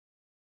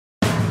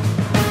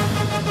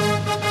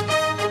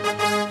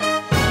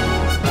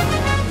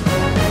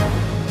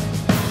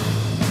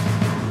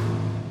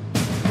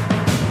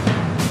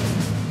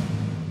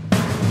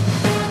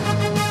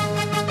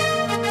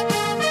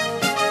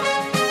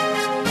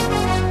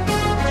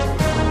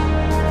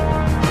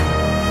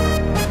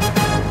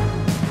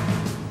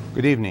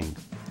Good evening.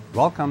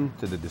 Welcome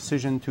to the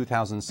Decision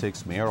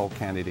 2006 Mayoral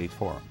Candidate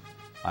Forum.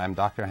 I am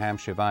Dr.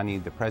 Hamid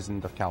Shirvani, the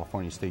President of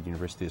California State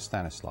University of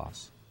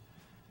Stanislaus.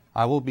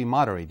 I will be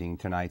moderating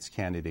tonight's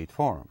candidate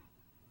forum.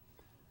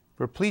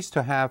 We're pleased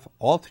to have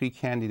all three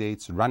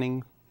candidates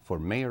running for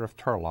Mayor of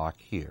Turlock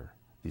here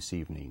this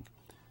evening: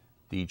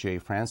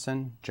 DJ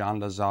Franson, John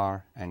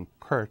Lazar, and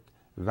Kurt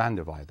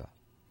Vanderweide.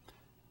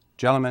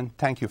 Gentlemen,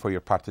 thank you for your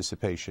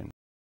participation.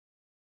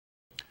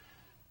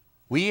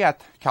 We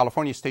at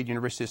California State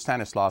University of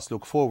Stanislaus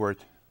look forward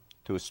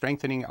to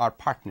strengthening our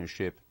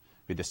partnership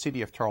with the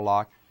city of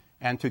Turlock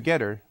and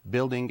together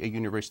building a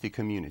university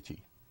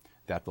community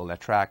that will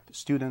attract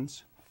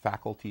students,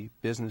 faculty,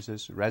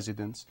 businesses,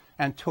 residents,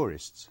 and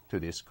tourists to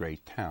this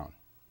great town.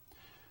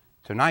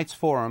 Tonight's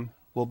forum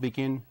will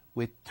begin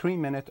with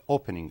 3-minute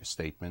opening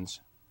statements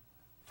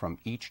from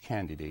each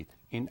candidate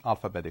in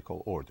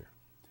alphabetical order.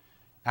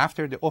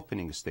 After the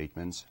opening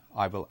statements,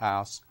 I will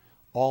ask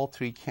all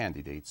three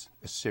candidates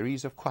a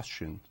series of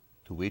questions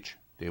to which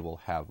they will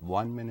have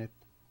 1 minute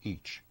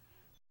each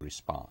to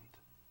respond.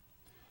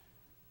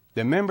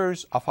 The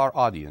members of our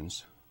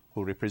audience,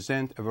 who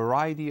represent a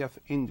variety of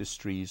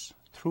industries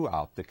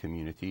throughout the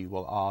community,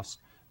 will ask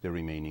the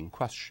remaining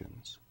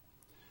questions.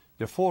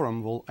 The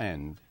forum will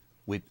end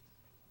with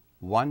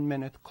 1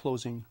 minute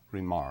closing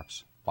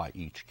remarks by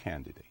each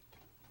candidate.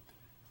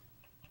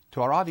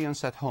 To our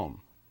audience at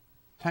home,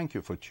 thank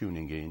you for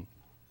tuning in.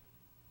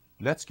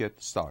 Let's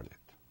get started.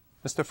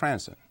 Mr.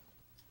 Franson.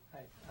 Hi,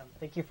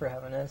 thank you for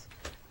having us.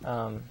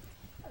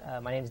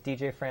 My name is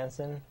DJ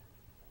Franson,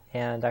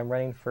 and I'm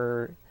running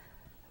for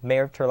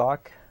Mayor of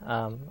Turlock.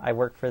 I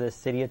work for the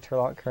city of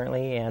Turlock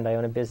currently, and I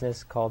own a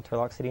business called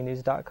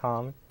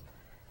TurlockCityNews.com.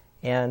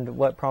 And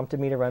what prompted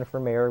me to run for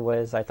mayor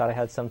was I thought I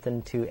had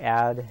something to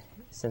add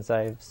since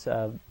I've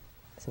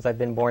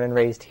been born and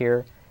raised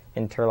here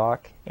in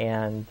Turlock,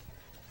 and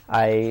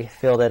I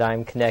feel that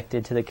I'm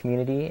connected to the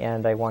community,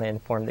 and I want to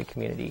inform the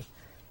community.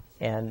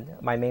 And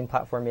my main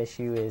platform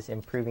issue is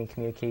improving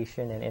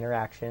communication and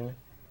interaction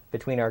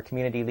between our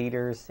community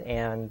leaders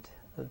and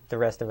the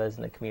rest of us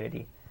in the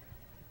community.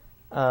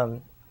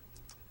 One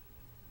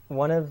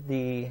of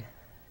the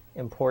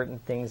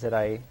important things that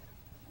I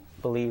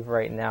believe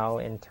right now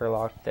in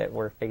Turlock that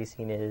we're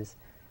facing is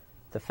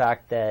the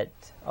fact that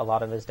a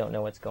lot of us don't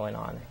know what's going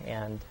on.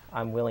 And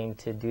I'm willing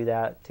to do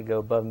that, to go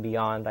above and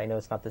beyond. I know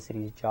it's not the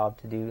city's job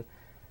to do,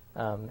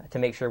 to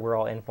make sure we're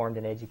all informed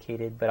and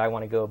educated, but I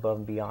want to go above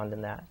and beyond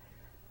in that.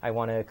 I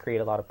want to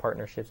create a lot of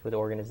partnerships with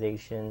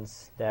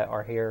organizations that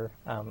are here.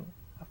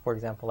 For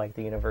example, like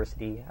the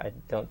university. I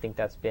don't think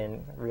that's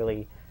been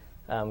really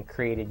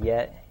created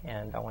yet,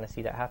 and I want to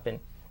see that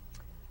happen.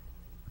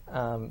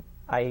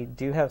 I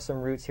do have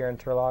some roots here in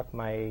Turlock.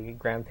 My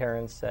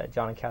grandparents,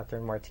 John and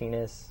Catherine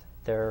Martinez,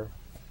 they've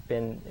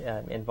been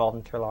involved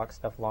in Turlock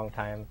stuff a long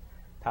time,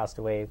 passed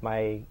away.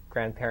 My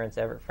grandparents,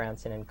 Everett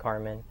Franson and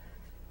Carmen,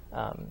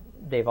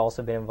 they've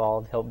also been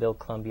involved, helped build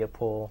Columbia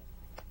Pool.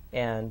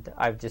 And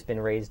I've just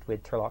been raised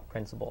with Turlock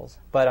principles.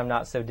 But I'm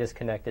not so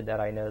disconnected that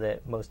I know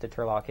that most of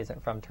Turlock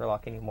isn't from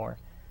Turlock anymore.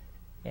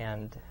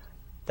 And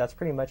that's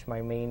pretty much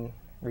my main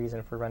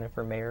reason for running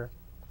for mayor.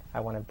 I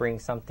want to bring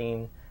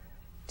something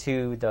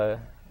to the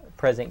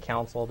present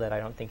council that I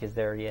don't think is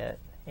there yet.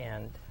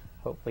 And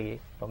hopefully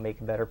it'll make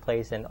a better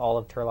place, and all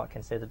of Turlock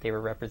can say that they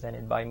were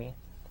represented by me.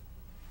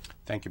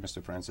 Thank you,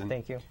 Mr. Franson.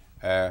 Thank you.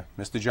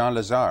 Mr. John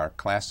Lazar,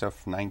 class of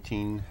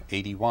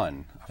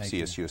 1981 of Thank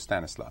CSU you.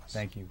 Stanislaus.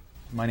 Thank you.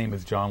 My name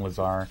is John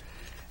Lazar,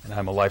 and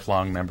I'm a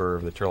lifelong member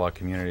of the Turlock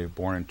community.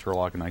 Born in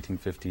Turlock in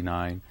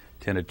 1959,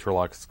 attended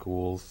Turlock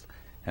schools,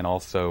 and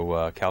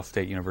also Cal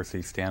State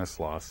University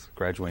Stanislaus,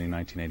 graduating in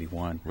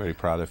 1981. Very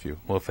proud of you.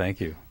 Well, thank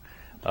you.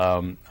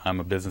 I'm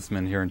a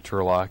businessman here in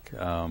Turlock.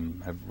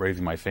 I'm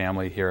raising my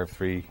family here. I have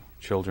 3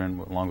 children,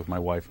 along with my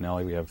wife,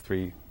 Nellie. We have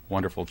 3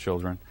 wonderful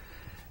children,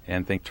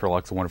 and think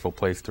Turlock's a wonderful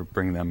place to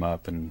bring them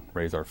up and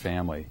raise our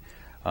family.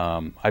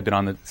 I've been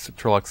on the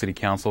Turlock City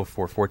Council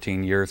for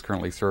 14 years,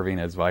 currently serving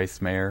as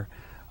Vice Mayor.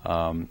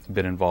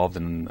 Been involved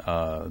in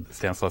the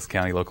Stanislaus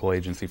County Local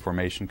Agency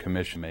Formation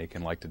Commission,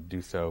 and like to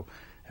do so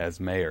as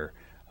Mayor.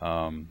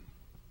 The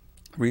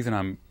reason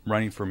I'm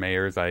running for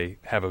Mayor is I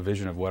have a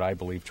vision of what I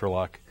believe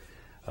Turlock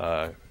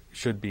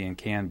should be and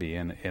can be,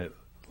 and it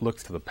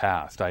looks to the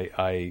past.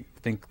 I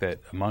think that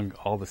among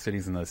all the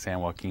cities in the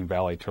San Joaquin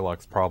Valley,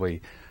 Turlock's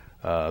probably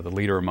the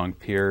leader among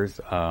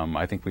peers.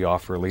 I think we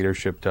offer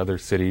leadership to other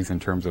cities in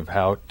terms of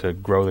how to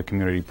grow the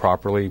community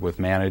properly with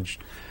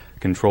managed,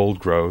 controlled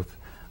growth,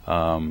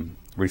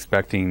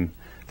 respecting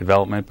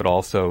development, but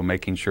also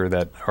making sure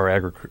that our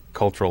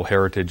agricultural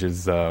heritage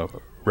is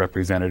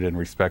represented and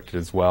respected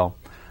as well.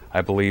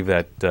 I believe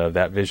that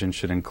that vision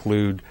should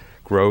include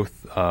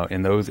growth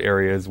in those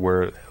areas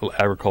where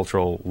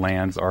agricultural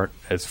lands aren't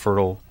as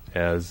fertile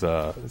as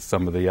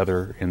some of the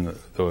other in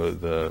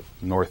the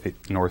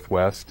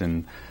northwest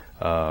and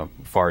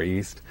Far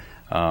East.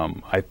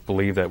 I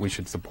believe that we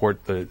should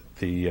support the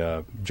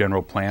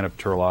general plan of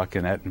Turlock,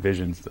 and that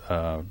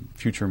envisions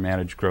future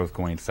managed growth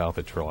going south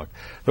of Turlock.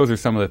 Those are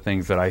some of the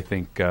things that I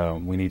think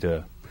we need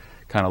to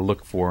kind of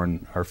look for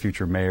in our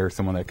future mayor,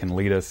 someone that can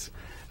lead us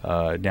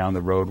down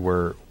the road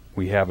where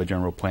we have a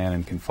general plan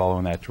and can follow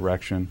in that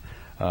direction,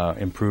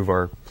 improve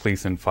our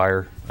police and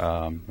fire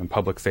and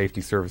public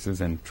safety services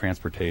and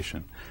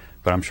transportation.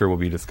 But I'm sure we'll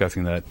be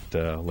discussing that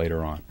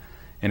later on.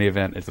 In any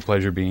event, it's a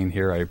pleasure being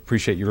here. I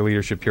appreciate your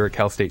leadership here at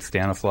Cal State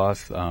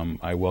Stanislaus.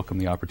 I welcome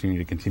the opportunity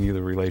to continue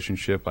the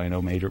relationship. I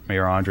know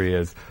Mayor Andre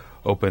has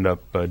opened up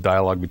a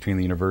dialogue between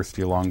the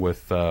university along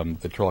with the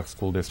Turlock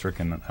School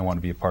District, and I want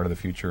to be a part of the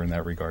future in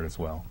that regard as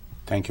well.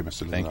 Thank you,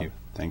 Mr. Lula. Thank you.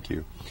 Thank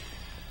you.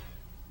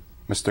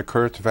 Mr.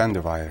 Kurt van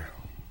der Weyer.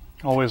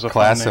 Always a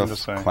fun name to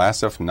say.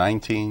 Class of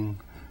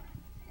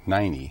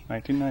 1990.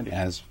 1990.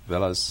 As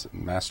well as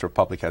Master of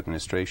Public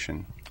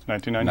Administration.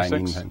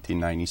 1996.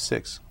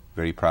 1996.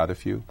 Very proud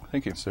of you.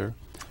 Thank you, sir.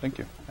 Thank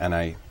you. And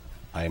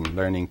I'm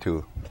learning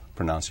to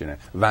pronounce your name.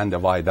 Van der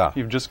Weyer.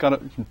 You've just got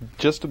it,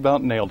 just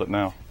about nailed it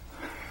now.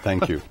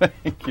 Thank you.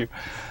 Thank you.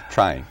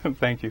 Trying.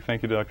 Thank you.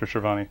 Thank you, Dr.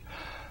 Shirvani.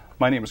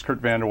 My name is Kurt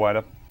van der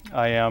Weyer.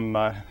 I am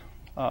a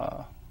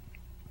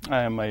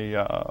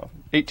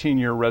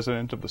 18-year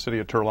resident of the city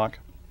of Turlock.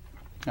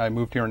 I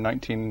moved here in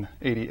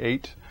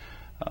 1988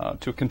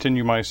 to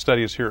continue my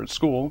studies here at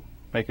school,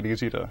 make it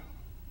easy to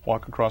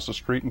walk across the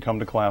street and come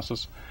to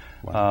classes.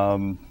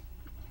 Wow.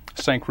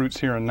 Sank roots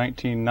here in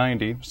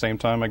 1990, same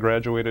time I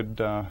graduated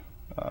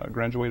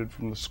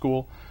from the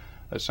school.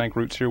 I sank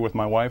roots here with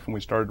my wife, and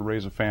we started to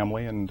raise a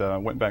family, and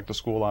went back to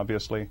school,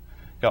 obviously.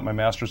 Got my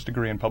master's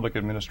degree in public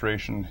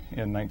administration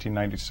in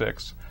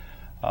 1996.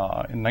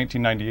 In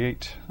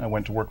 1998, I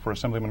went to work for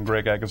Assemblyman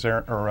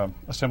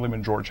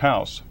Assemblyman George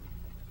House,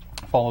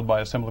 followed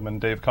by Assemblyman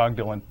Dave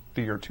Cogdill in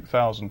the year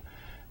 2000,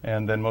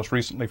 and then most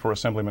recently for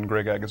Assemblyman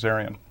Greg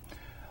Agazarian.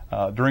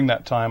 During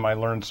that time, I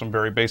learned some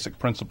very basic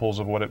principles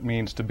of what it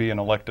means to be an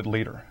elected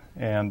leader,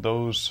 and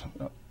those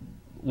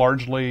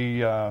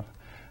largely, I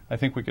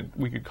think we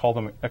could call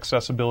them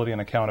accessibility and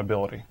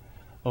accountability.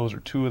 Those are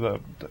two of the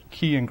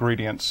key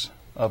ingredients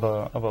of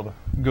a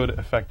good,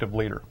 effective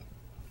leader,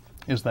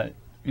 is that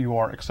you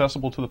are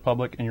accessible to the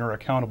public and you're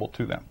accountable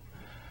to them.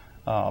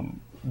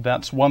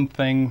 That's one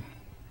thing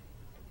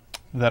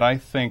that I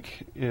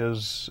think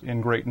is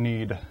in great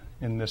need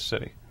in this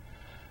city.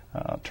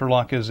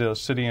 Turlock is a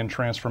city in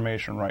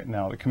transformation right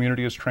now. The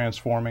community is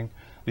transforming.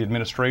 The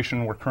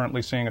administration, we're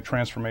currently seeing a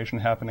transformation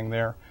happening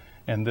there,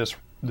 and this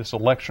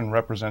election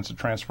represents a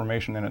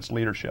transformation in its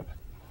leadership.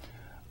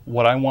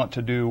 What I want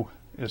to do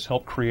is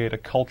help create a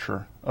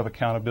culture of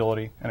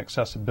accountability and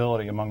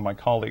accessibility among my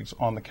colleagues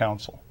on the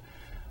council.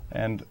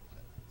 And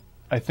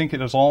I think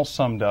it is all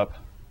summed up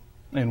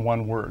in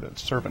one word: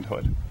 it's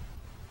servanthood.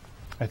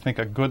 I think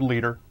a good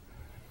leader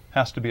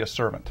has to be a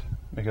servant,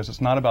 because it's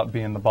not about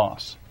being the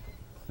boss.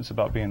 It's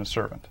about being a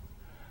servant.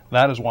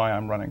 That is why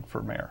I'm running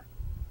for mayor,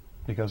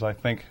 because I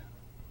think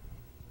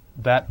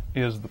that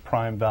is the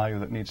prime value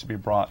that needs to be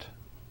brought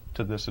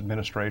to this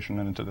administration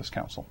and into this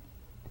council.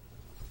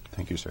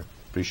 Thank you, sir.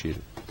 Appreciate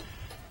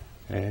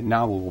it.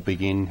 Now we will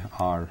begin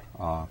our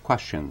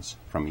questions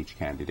from each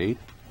candidate.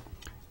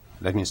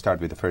 Let me start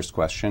with the first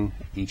question.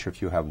 Each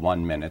of you have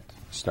 1 minute,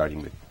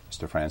 starting with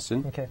Mr.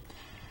 Franson. Okay.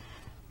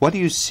 What do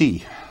you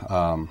see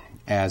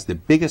as the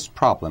biggest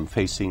problem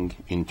facing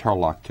in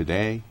Turlock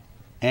today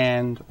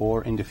and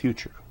or in the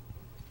future?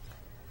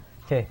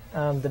 Okay.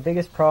 The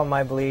biggest problem,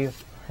 I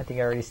believe, I think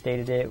I already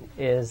stated it,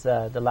 is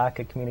the lack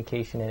of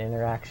communication and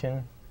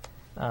interaction.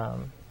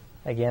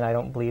 Again, I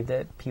don't believe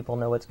that people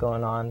know what's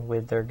going on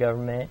with their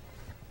government,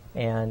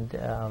 and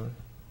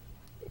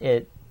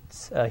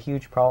it's a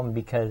huge problem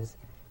because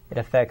it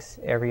affects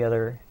every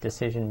other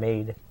decision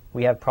made.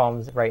 We have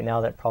problems right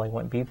now that probably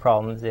wouldn't be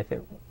problems if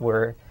it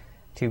were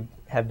to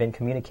have been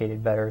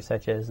communicated better,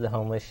 such as the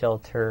homeless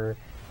shelter,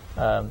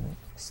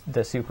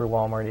 the super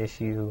Walmart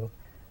issue,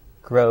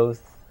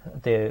 growth,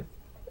 the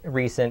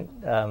recent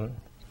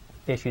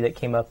issue that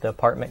came up, the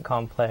apartment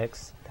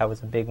complex. That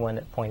was a big one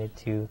that pointed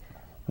to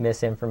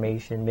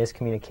misinformation,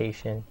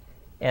 miscommunication.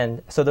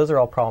 And so those are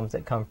all problems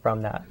that come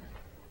from that.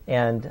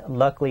 And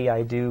luckily,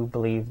 I do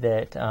believe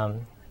that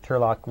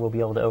Turlock will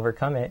be able to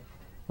overcome it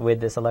with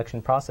this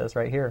election process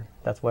right here.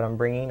 That's what I'm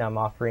bringing. I'm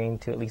offering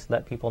to at least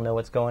let people know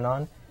what's going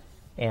on.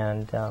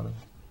 And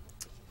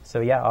so,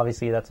 yeah,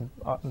 obviously that's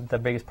the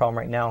biggest problem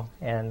right now.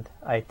 And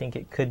I think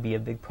it could be a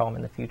big problem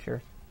in the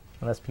future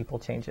unless people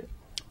change it.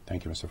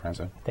 Thank you, Mr.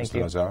 Franson. Thank Mr.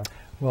 you. Lazar.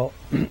 Well,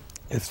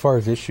 as far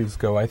as issues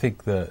go, I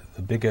think the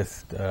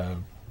biggest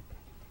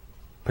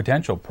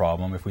potential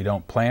problem, if we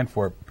don't plan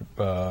for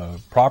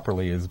it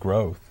properly, is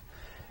growth.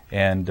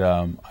 And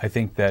I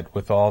think that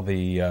with all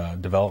the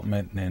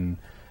development and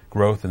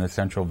growth in the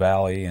Central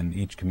Valley and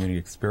each community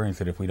experience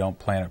it, if we don't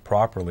plan it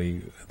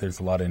properly, there's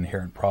a lot of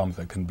inherent problems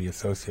that can be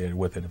associated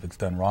with it if it's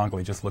done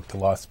wrongly. Just look to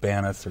Los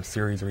Banos or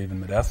Ceres or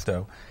even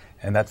Modesto,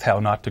 and that's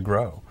how not to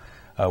grow.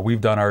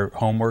 We've done our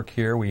homework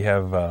here. We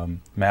have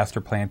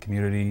master plan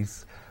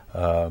communities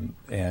and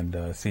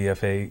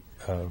CFA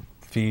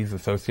fees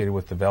associated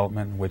with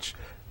development, which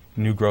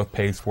new growth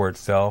pays for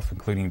itself,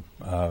 including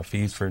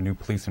fees for new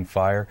police and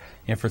fire.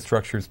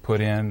 Infrastructure is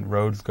put in,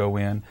 roads go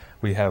in.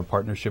 We have a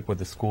partnership with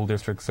the school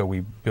district, so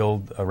we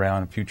build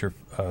around future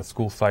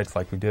school sites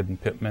like we did in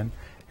Pittman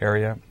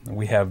area.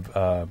 We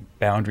have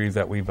boundaries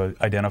that we've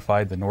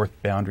identified. The north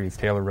boundary is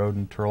Taylor Road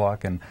in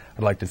Turlock, and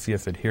I'd like to see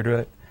us adhere to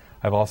it.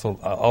 I've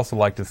also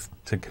like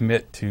to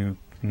commit to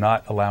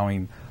not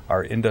allowing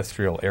our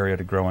industrial area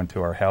to grow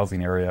into our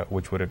housing area,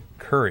 which would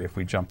occur if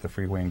we jumped the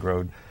freeway and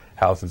growed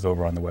houses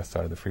over on the west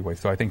side of the freeway.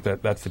 So I think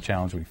that's the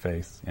challenge we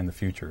face in the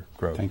future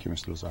growth. Thank you,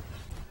 Mr. Lazar.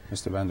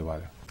 Mr. Van der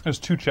Weide. There's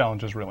two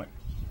challenges, really.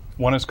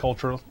 One is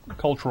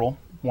cultural.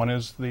 One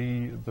is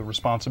the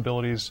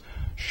responsibilities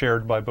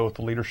shared by both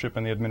the leadership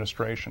and the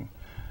administration.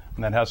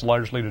 And that has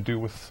largely to do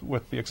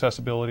with the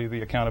accessibility,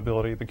 the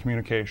accountability, the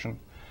communication.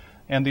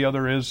 And the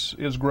other is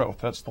growth.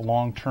 That's the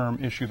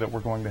long-term issue that we're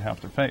going to have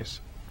to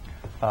face.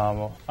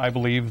 I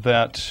believe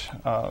that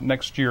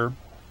next year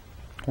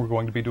we're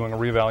going to be doing a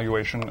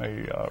reevaluation,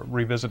 a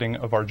revisiting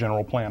of our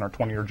general plan, our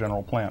 20-year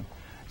general plan.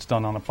 It's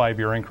done on a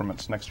 5-year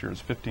increments. Next year is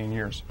 15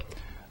 years.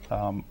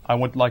 I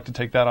would like to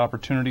take that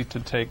opportunity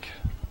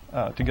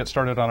to get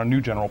started on a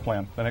new general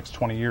plan, the next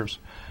 20 years,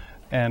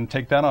 and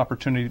take that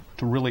opportunity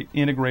to really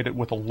integrate it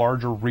with a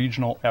larger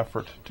regional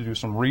effort, to do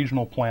some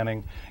regional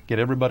planning, get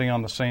everybody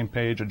on the same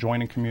page,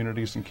 adjoining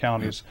communities and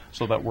counties,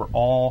 so that we're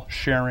all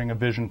sharing a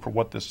vision for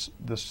what this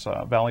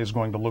valley is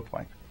going to look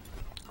like.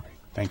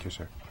 Thank you,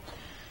 sir.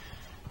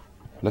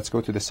 Let's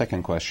go to the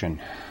second question.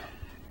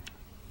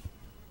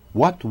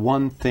 What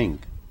one thing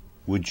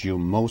would you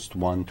most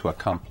want to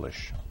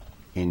accomplish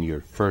in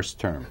your first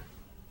term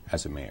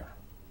as a mayor?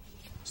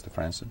 Mr.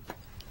 Franson?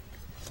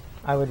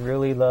 I would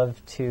really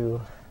love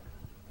to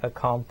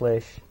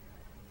accomplish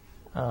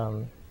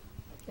and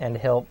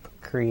help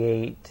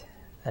create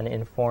an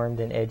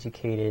informed and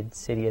educated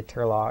city of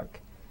Turlock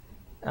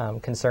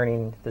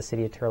concerning the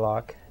city of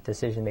Turlock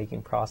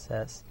decision-making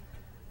process.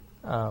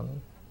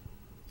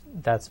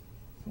 That's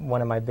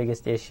one of my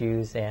biggest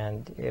issues,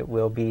 and it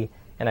will be,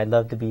 and I'd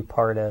love to be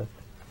part of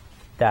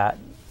that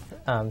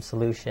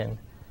solution.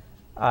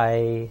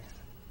 I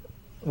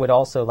would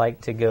also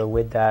like to go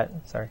with that.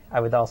 I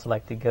would also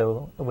like to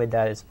go with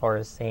that as far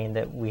as saying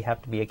that we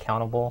have to be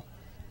accountable,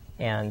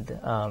 and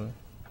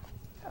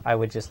I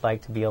would just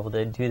like to be able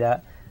to do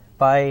that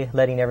by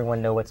letting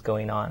everyone know what's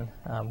going on.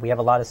 We have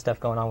a lot of stuff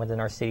going on within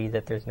our city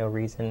that there's no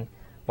reason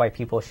why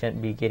people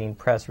shouldn't be getting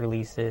press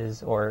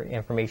releases or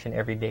information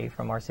every day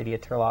from our city of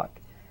Turlock.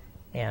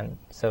 And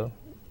so,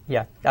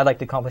 yeah, I'd like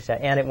to accomplish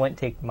that. And it wouldn't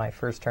take my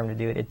first term to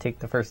do it. It'd take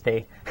the first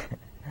day.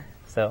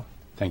 So.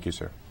 Thank you,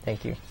 sir.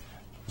 Thank you.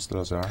 Mr.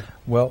 Lazar?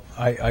 Well,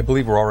 I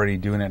believe we're already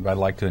doing it, but I'd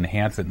like to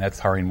enhance it, and that's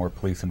hiring more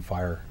police and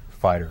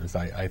firefighters.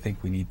 I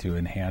think we need to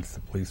enhance the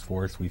police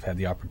force. We've had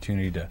the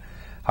opportunity to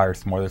hire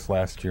some more this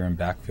last year and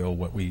backfill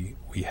what we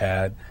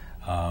had,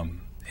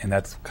 and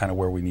that's kind of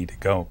where we need to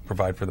go,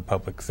 provide for the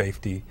public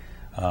safety.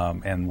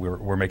 And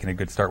we're making a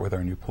good start with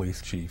our new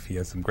police chief. He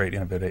has some great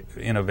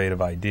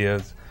innovative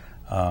ideas,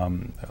 a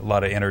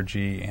lot of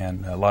energy,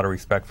 and a lot of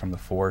respect from the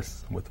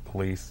force with the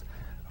police.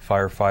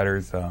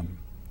 Firefighters,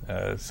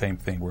 same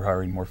thing. We're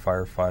hiring more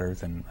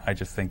firefighters, and I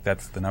just think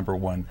that's the number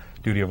one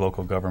duty of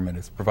local government,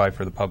 is provide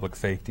for the public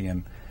safety,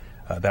 and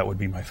that would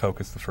be my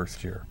focus the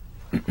first year.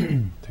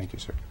 Thank you,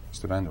 sir.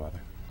 Mr. Van der Weide?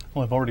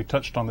 Well, I've already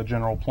touched on the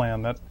general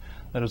plan. That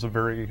is a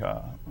very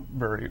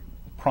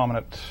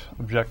prominent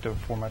objective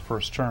for my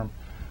first term,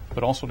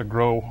 but also to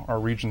grow our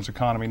region's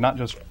economy, not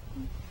just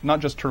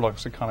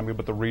Turlock's economy,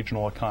 but the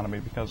regional economy,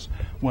 because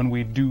when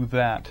we do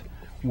that,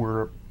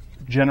 we're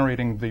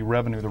generating the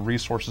revenue, the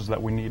resources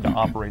that we need to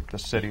operate the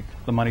city,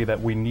 the money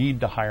that we need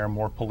to hire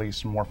more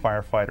police and more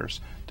firefighters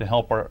to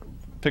help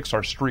fix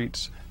our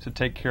streets, to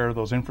take care of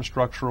those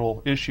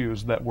infrastructural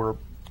issues that we're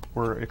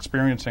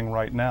experiencing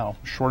right now.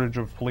 Shortage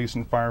of police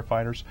and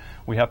firefighters.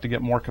 We have to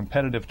get more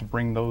competitive to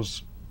bring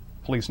those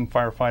police and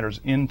firefighters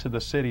into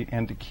the city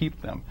and to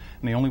keep them.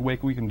 And the only way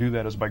we can do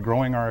that is by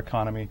growing our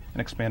economy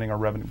and expanding our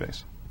revenue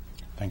base.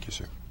 Thank you,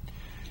 sir.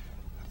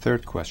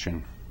 Third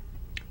question.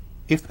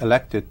 If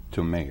elected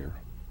to mayor,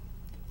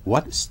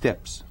 what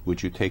steps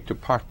would you take to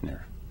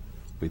partner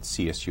with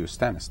CSU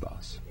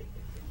Stanislaus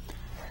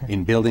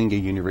in building a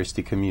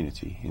university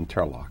community in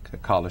Turlock, a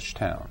college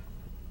town?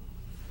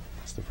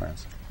 Mr.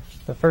 Franson?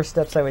 The first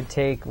steps I would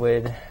take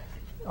would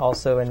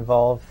also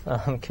involve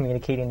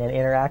communicating and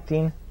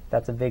interacting.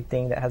 That's a big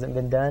thing that hasn't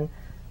been done.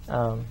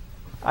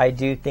 I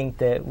do think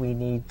that we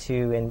need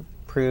to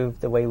improve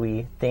the way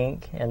we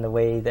think and the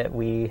way that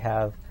we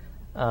have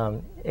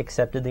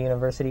accepted the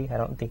university. I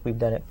don't think we've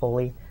done it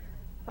fully.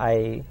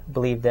 I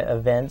believe that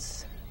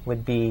events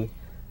would be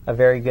a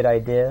very good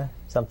idea,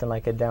 something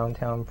like a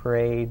downtown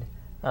parade.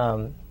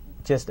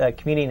 Just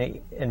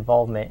community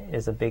involvement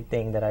is a big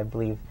thing that I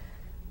believe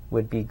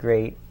would be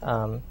great.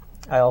 I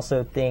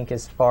also think,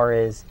 as far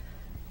as,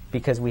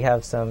 because we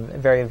have some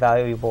very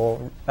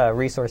valuable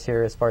resource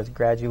here as far as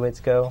graduates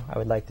go, I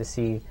would like to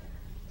see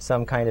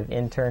some kind of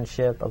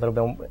internship, a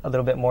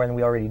little bit more than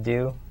we already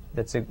do.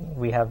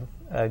 We have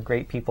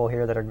great people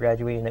here that are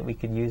graduating that we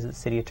could use at the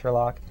city of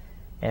Turlock,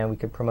 and we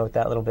could promote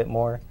that a little bit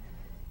more.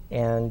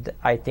 And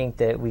I think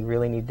that we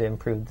really need to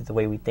improve the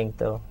way we think,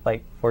 though.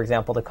 Like, for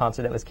example, the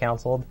concert that was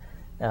canceled,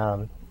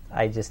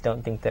 I just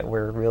don't think that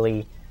we're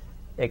really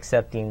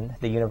accepting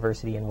the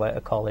university and what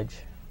a college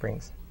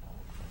brings.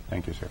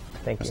 Thank you, sir.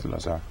 Thank Mr. you.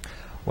 Lazar.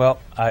 Well,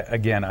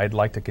 again, I'd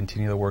like to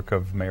continue the work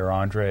of Mayor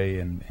Andre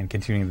and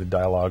continuing the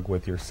dialogue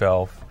with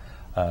yourself,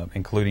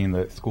 including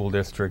the school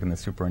district and the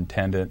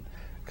superintendent,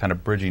 kind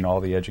of bridging all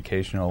the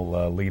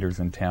educational leaders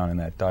in town in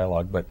that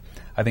dialogue. But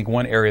I think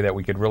one area that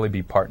we could really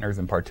be partners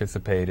and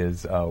participate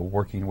is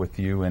working with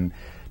you and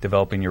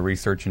developing your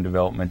research and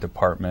development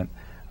department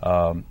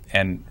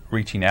and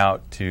reaching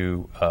out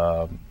to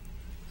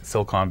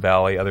Silicon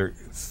Valley, other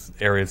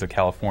areas of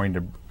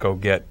California to go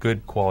get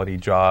good quality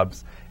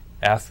jobs,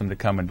 ask them to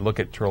come and look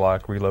at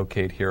Turlock,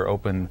 relocate here,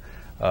 open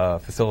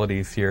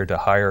facilities here to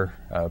hire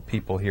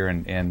people here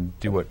and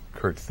do what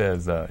Kurt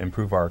says,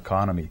 improve our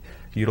economy,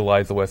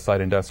 utilize the West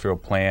Side Industrial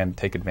Plan,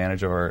 take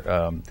advantage of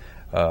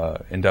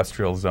our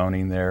industrial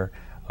zoning there,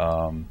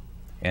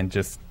 and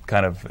just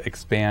kind of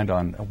expand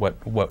on what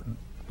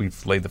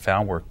we've laid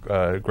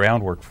the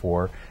groundwork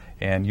for,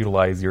 and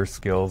utilize your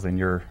skills and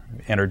your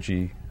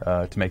energy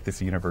to make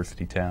this a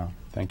university town.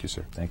 Thank you,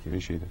 sir. Thank you.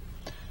 Appreciate it.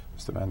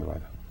 Mr. Van der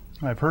Weide.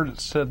 I've heard it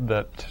said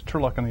that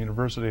Turlock and the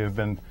university have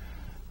been,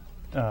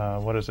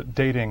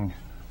 dating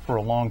for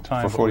a long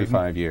time. For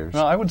 45 years.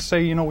 No, I would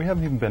say, we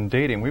haven't even been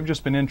dating. We've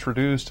just been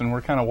introduced, and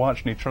we're kind of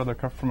watching each other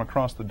from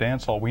across the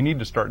dance hall. We need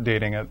to start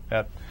dating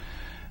at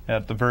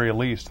the very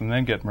least, and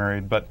then get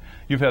married. But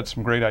you've had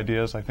some great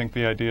ideas. I think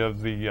the idea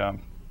of the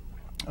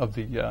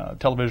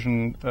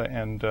television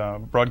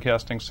and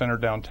broadcasting center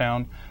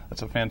downtown,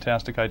 that's a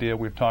fantastic idea.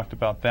 We've talked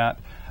about that.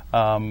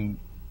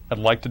 I'd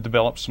like to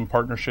develop some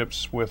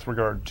partnerships with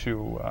regard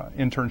to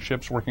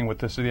internships working with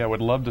the city. I would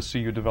love to see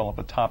you develop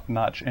a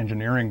top-notch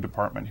engineering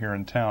department here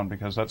in town,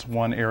 because that's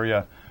one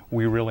area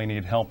we really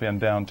need help in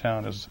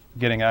downtown, is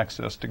getting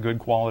access to good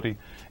quality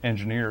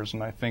engineers.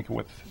 And I think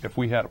if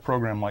we had a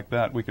program like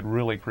that, we could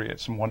really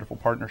create some wonderful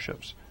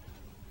partnerships.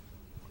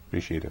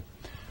 Appreciate it.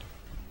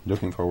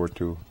 Looking forward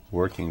to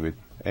working with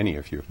any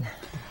of you.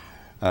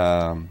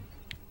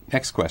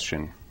 Next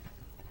question.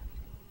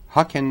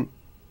 How can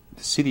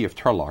the City of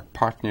Turlock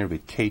partner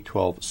with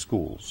K-12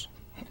 schools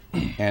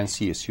and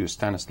CSU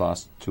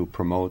Stanislaus to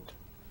promote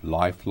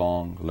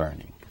lifelong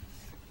learning?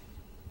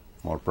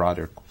 More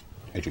broader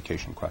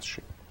education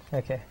question.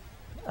 Okay.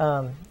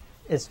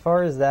 As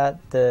far as that,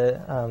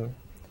 the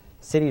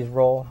city's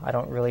role, I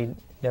don't really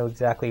know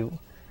exactly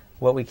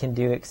what we can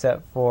do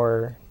except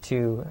for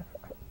to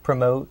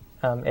promote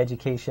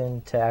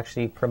education, to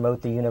actually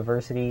promote the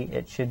university.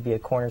 It should be a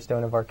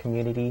cornerstone of our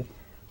community,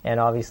 and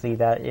obviously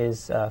that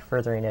is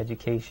furthering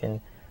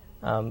education.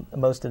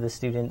 Most of the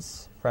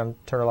students from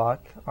Turlock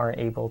aren't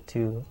able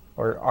to,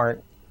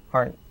 or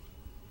aren't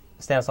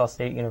Stanislaus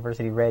State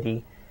University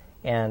ready,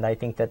 and I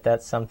think that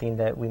that's something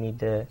that we need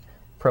to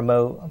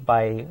promote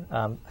by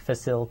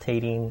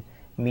facilitating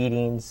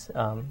meetings,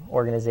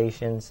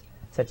 organizations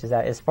such as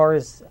that. As far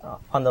as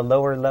on the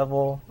lower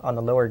level, on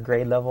the lower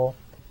grade level,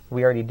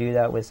 we already do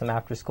that with some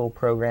after-school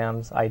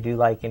programs. I do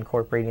like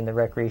incorporating the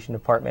recreation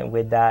department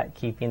with that,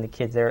 keeping the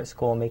kids there at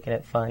school, making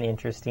it fun,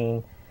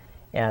 interesting.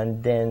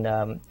 And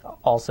then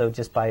also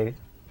just by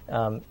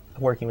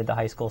working with the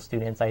high school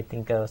students, I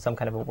think some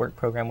kind of a work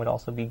program would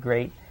also be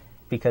great,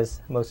 because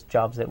most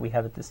jobs that we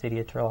have at the City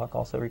of Turlock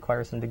also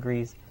require some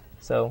degrees.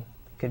 So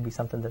it could be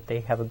something that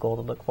they have a goal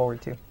to look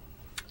forward to.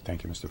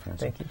 Thank you, Mr. Franson.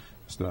 Thank you.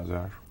 Mr.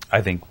 Lazar.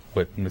 I think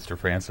what Mr.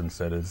 Franson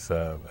said is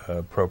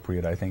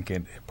appropriate. I think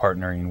in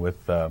partnering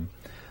with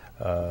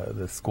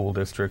the school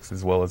districts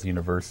as well as the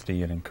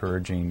university and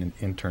encouraging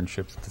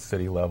internships at the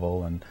city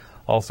level, and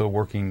also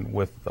working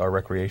with our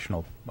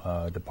recreational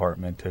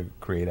department to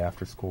create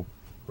after-school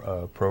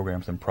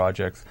programs and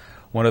projects.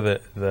 One of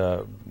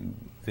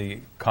the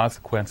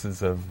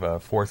consequences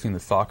of forcing the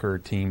soccer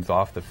teams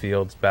off the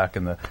fields back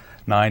in the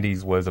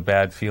 90s was a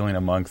bad feeling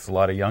amongst a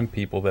lot of young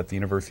people that the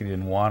university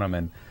didn't want them,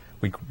 and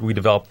we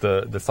developed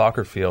the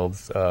soccer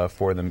fields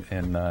for them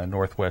in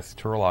northwest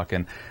Turlock.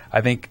 And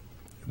I think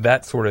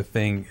that sort of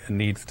thing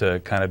needs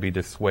to kind of be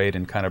dissuaded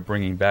and kind of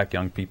bringing back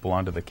young people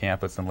onto the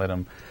campus and let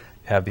them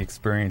have the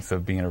experience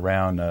of being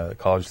around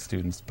college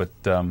students. But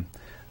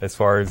as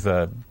far as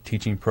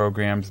teaching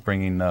programs,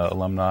 bringing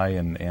alumni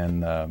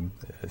and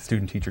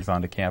student teachers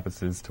onto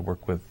campuses to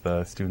work with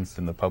students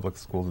in the public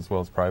schools as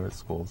well as private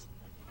schools.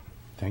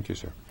 Thank you,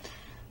 sir.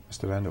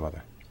 Mr. Van der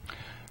Weide.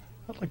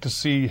 I'd like to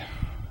see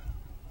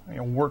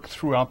work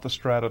throughout the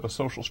strata, the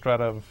social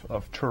strata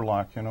of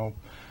Turlock.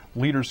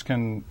 Leaders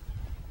can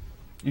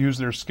use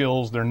their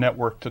skills, their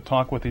network, to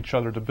talk with each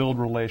other, to build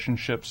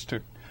relationships,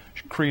 to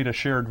create a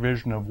shared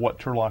vision of what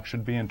Turlock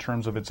should be in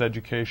terms of its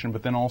education,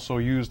 but then also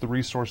use the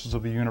resources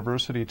of the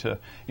university to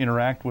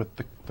interact with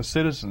the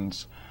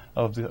citizens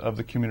of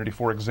the community.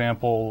 For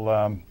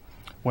example,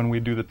 when we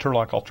do the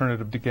Turlock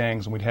Alternative to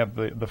Gangs, and we'd have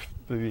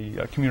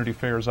the community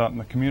fairs out in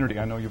the community,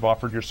 I know you've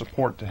offered your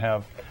support to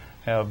have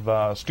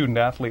have student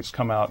athletes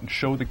come out and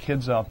show the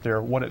kids out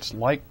there what it's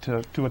like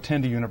to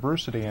attend a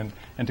university and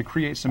to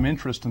create some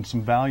interest and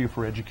some value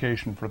for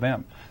education for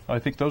them. I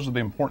think those are the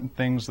important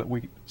things that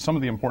some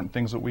of the important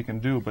things that we can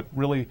do, but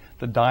really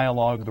the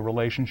dialogue, the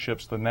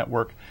relationships, the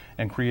network,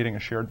 and creating a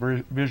shared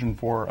vision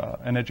for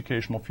an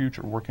educational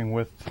future, working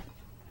with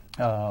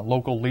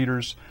local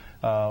leaders,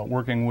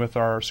 working with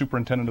our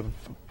superintendent of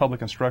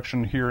public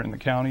instruction here in the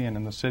county and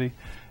in the city,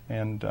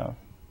 and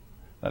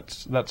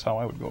that's how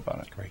I would go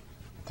about it. Great.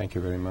 Thank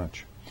you very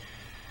much.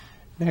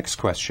 Next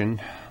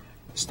question.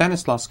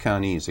 Stanislaus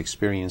County is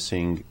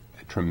experiencing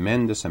a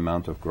tremendous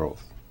amount of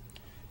growth.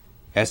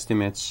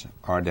 Estimates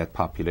are that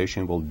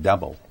population will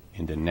double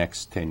in the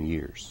next 10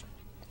 years,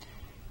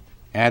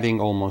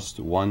 adding almost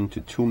 1 to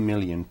 2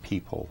 million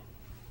people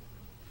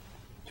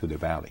to the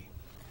valley.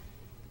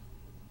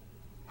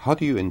 How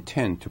do you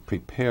intend to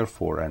prepare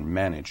for and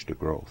manage the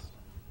growth,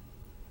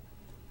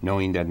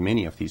 knowing that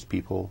many of these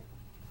people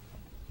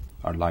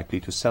are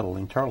likely to settle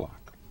in Turlock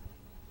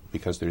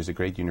because there is a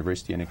great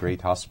university and a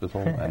great hospital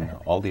and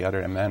all the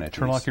other amenities?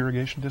 Turlock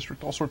Irrigation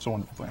District, all sorts of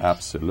wonderful things.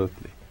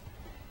 Absolutely.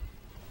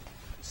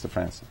 Mr.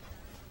 Francis.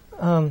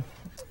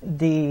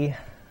 The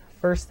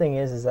first thing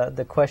is that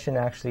the question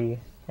actually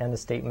and the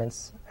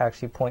statements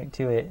actually point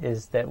to it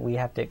is that we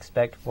have to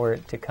expect for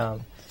it to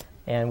come,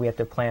 and we have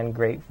to plan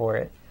great for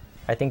it.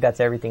 I think that's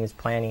everything is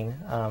planning.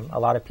 A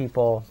lot of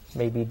people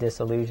may be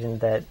disillusioned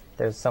that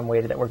there's some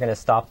way that we're going to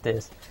stop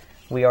this.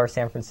 We are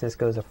San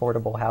Francisco's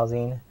affordable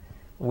housing.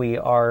 We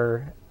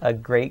are a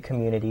great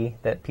community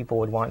that people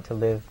would want to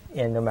live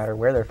in no matter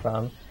where they're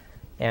from,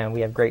 and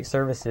we have great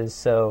services,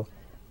 so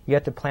you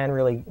have to plan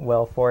really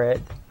well for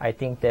it. I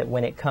think that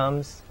when it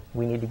comes,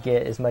 we need to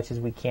get as much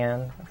as we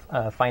can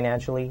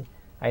financially.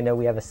 I know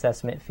we have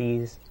assessment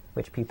fees,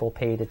 which people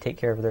pay to take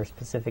care of their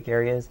specific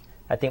areas.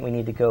 I think we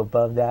need to go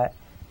above that,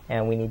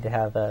 and we need to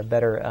have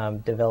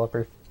better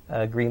developer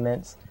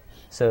agreements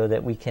so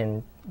that we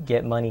can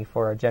get money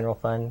for our general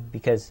fund,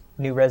 because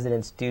new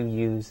residents do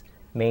use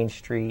Main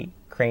Street,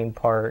 Crane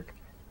Park,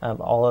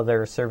 all of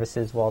their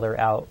services while they're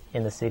out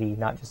in the city,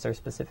 not just their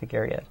specific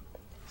area.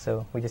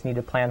 So we just need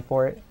to plan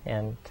for it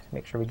and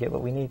make sure we get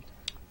what we need.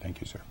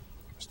 Thank you, sir.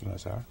 Mr.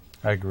 Lazar?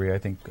 I agree. I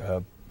think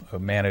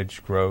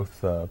managed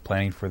growth,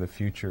 planning for the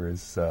future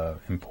is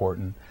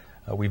important.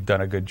 We've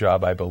done a good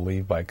job, I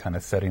believe, by kind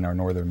of setting our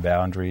northern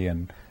boundary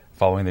and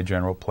following the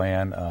general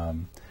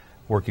plan.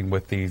 Working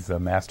with these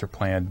master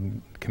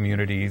plan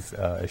communities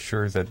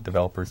assures that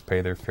developers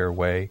pay their fair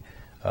way.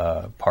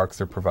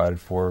 Parks are provided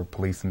for,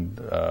 police and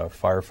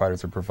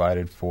firefighters are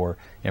provided for,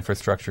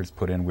 infrastructure is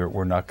put in.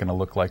 We're not going to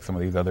look like some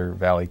of these other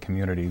valley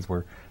communities.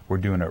 We're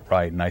doing it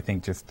right, and I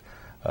think just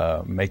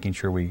making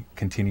sure we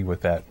continue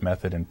with that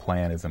method and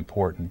plan is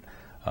important,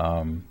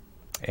 and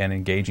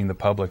engaging the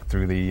public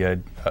through the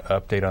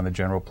update on the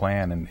general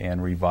plan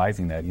and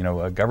revising that. You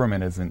know,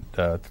 government isn't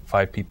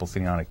 5 people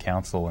sitting on a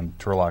council and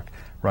Turlock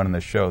running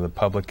the show. The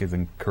public is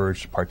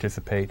encouraged to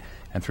participate,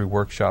 and through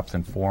workshops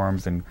and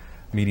forums and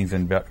meetings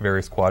in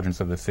various quadrants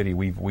of the city,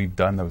 we've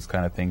done those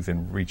kind of things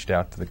and reached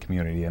out to the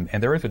community. And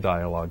there is a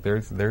dialogue.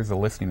 There's a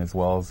listening as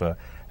well as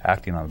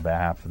acting on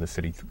behalf of the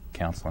city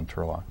council in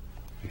Turlock.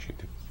 Appreciate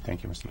it.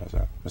 Thank you, Mr.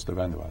 Lazar. Mr.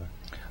 Van der Water.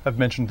 I've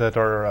mentioned that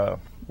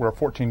we're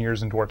 14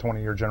 years into our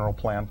 20-year general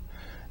plan,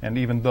 and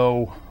even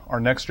though our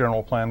next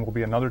general plan will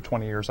be another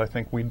 20 years, I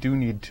think we do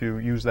need to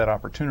use that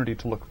opportunity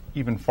to look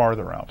even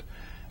farther out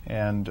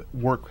and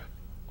work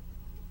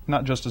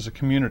not just as a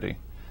community,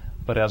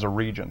 but as a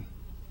region.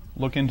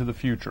 Look into the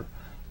future.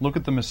 Look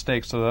at the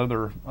mistakes that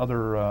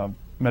other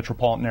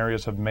metropolitan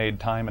areas have made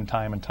time and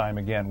time and time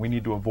again. We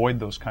need to avoid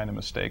those kind of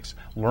mistakes,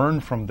 learn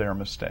from their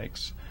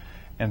mistakes,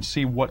 and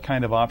see what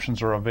kind of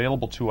options are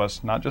available to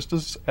us, not just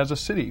as a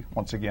city,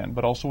 once again,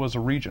 but also as a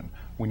region.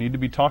 We need to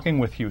be talking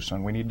with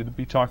Houston. We need to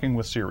be talking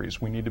with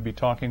Ceres. We need to be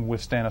talking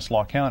with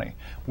Stanislaus County.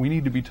 We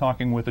need to be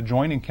talking with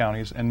adjoining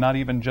counties, and not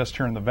even just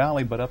here in the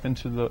valley, but up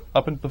into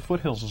the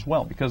foothills as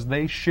well, because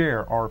they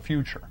share our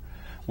future.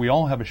 We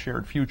all have a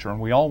shared future, and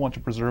we all want to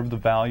preserve the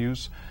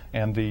values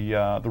and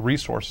the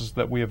resources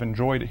that we have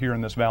enjoyed here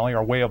in this valley.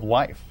 Our way of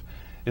life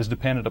is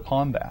dependent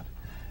upon that,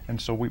 and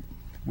so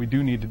we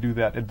do need to do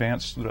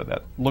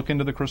that, look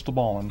into the crystal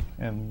ball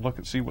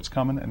and see what's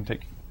coming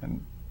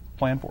and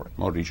plan for it.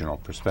 More regional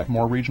perspective.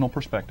 More regional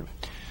perspective.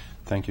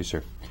 Thank you,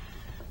 sir.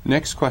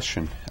 Next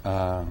question.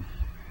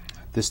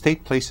 The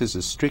state places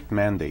a strict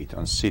mandate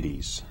on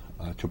cities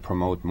to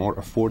promote more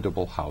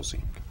affordable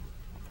housing.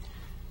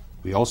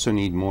 We also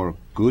need more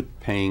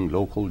good-paying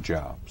local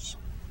jobs.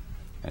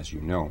 As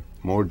you know,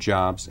 more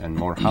jobs and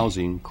more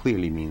housing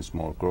clearly means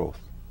more growth.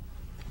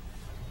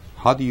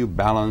 How do you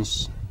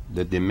balance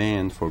the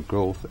demand for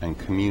growth and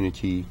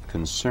community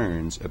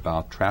concerns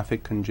about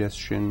traffic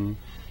congestion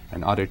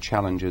and other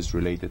challenges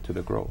related to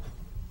the growth?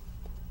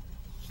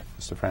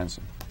 Mr.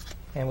 Franson.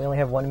 And we only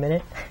have 1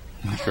 minute?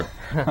 Sure.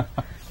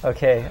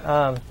 Okay.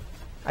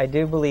 I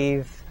do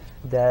believe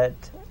that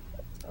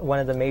one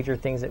of the major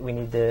things that we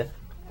need to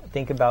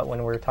think about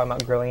when we're talking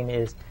about growing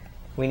is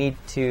we need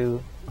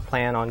to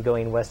plan on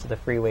going west of the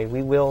freeway.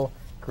 We will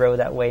grow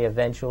that way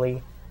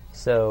eventually,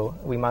 So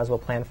we might as well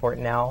plan for it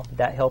now.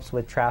 That helps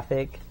with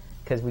traffic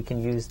because we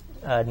can use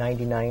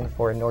 99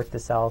 for a north to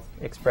south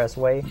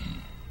expressway.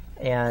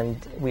 And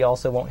we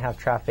also won't have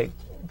traffic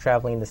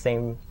traveling the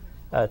same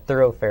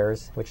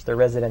thoroughfares, which they're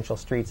residential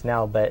streets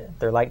now, but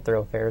they're light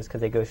thoroughfares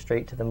because they go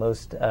straight to the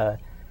most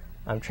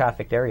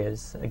trafficked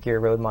areas, Gear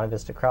Road, Monte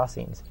Vista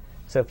crossings.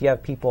 So if you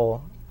have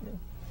people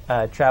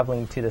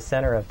traveling to the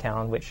center of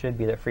town, which should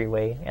be the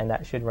freeway, and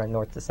that should run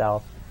north to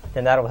south,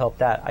 then that'll help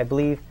that. I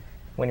believe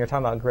when you're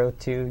talking about growth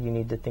too, you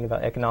need to think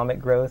about economic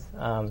growth.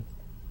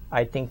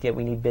 I think that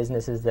we need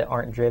businesses that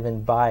aren't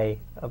driven by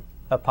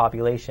a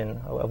population.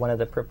 One of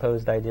the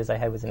proposed ideas I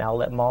had was an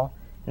outlet mall,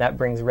 and that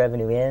brings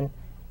revenue in,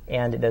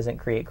 and it doesn't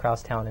create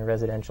crosstown and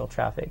residential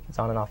traffic. It's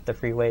on and off the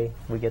freeway.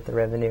 We get the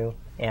revenue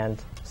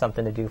and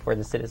something to do for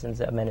the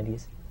citizens'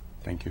 amenities.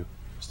 Thank you,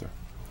 Mr.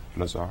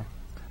 Lazar.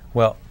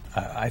 Well,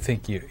 I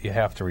think you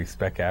have to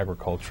respect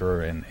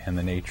agriculture and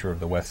the nature of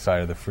the west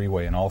side of the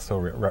freeway, and also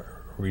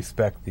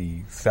respect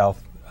the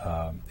south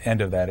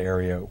end of that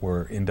area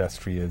where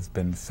industry has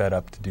been set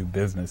up to do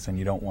business, and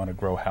you don't want to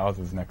grow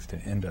houses next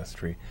to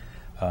industry,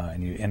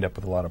 and you end up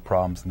with a lot of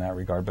problems in that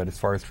regard. But as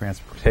far as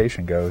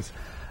transportation goes,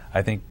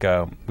 I think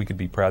we could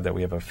be proud that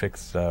we have a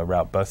fixed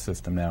route bus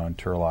system now in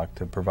Turlock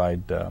to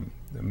provide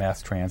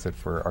mass transit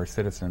for our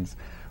citizens,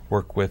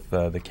 work with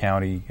the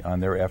county on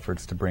their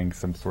efforts to bring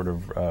some sort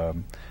of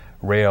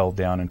rail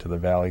down into the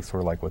valley,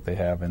 sort of like what they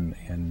have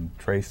in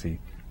Tracy.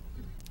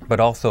 But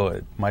also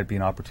it might be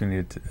an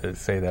opportunity to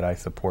say that I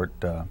support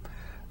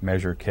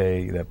Measure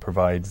K that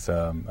provides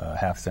a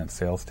half-cent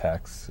sales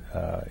tax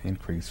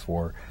increase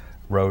for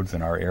roads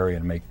in our area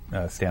and make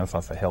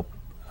Stanislaus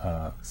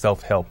a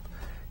self-help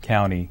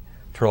county.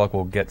 Turlock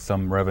will get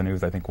some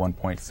revenues, I think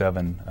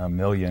 1.7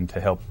 million, to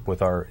help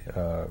with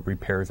our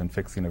repairs and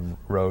fixing of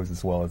roads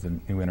as well as a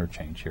new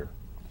interchange here.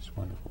 That's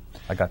wonderful.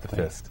 I got the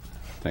fist.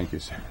 Thank you,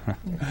 sir.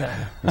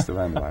 Mr.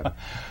 Van Wyden.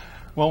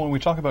 Well, when we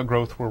talk about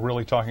growth, we're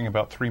really talking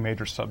about three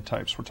major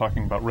subtypes. We're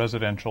talking about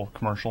residential,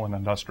 commercial, and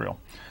industrial.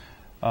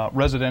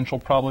 Residential,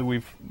 probably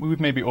we've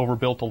maybe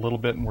overbuilt a little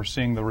bit, and we're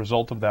seeing the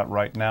result of that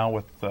right now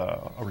with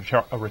a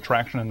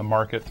retraction in the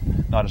market.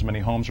 Not as many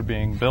homes are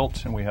being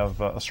built, and we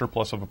have a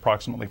surplus of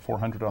approximately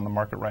 400 on the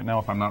market right now,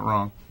 if I'm not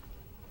wrong.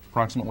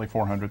 Approximately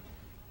 400.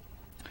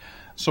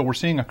 So we're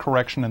seeing a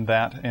correction in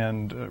that,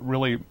 and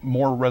really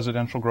more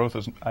residential growth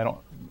is,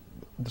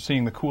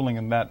 seeing the cooling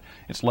in that,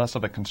 it's less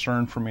of a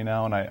concern for me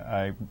now, and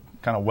I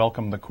kind of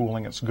welcome the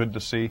cooling. It's good to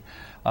see.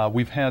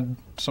 We've had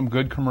some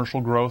good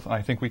commercial growth, and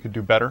I think we could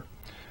do better.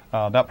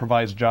 That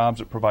provides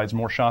jobs, it provides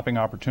more shopping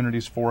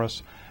opportunities for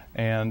us,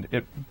 and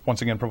it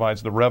once again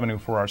provides the revenue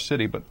for our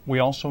city. But we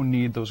also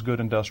need those good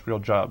industrial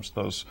jobs,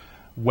 those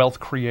wealth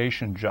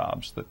creation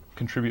jobs that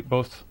contribute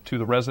both to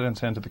the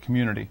residents and to the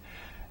community.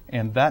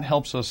 And that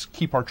helps us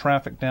keep our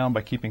traffic down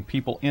by keeping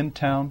people in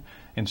town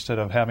instead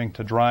of having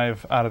to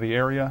drive out of the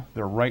area.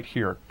 They're right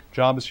here.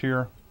 Job is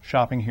here,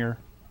 shopping here,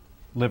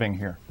 living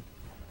here.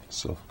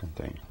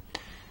 Self-contained.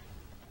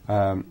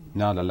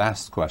 Now the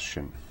last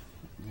question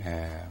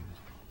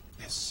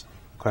is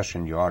a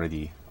question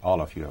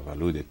all of you have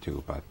alluded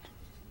to, but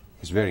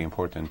it's very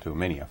important to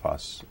many of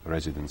us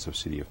residents of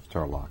City of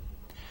Turlock.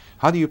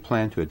 How do you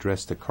plan to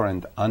address the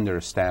current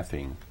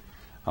understaffing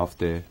of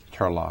the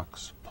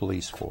Turlock's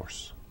police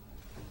force?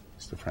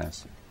 Mr.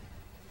 Franson.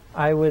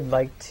 I would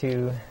like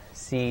to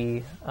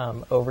see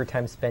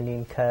overtime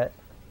spending cut.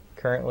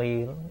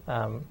 Currently,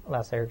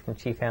 last I heard from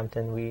Chief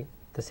Hampton,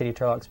 the City of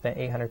Turlock spent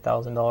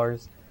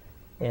 $800,000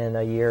 in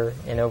a year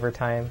in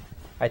overtime.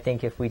 I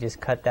think if we just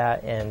cut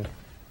that and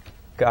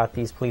got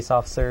these police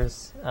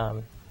officers,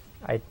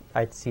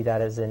 I'd see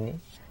that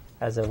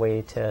as a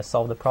way to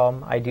solve the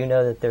problem. I do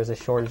know that there's a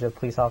shortage of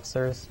police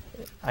officers,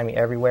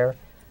 everywhere.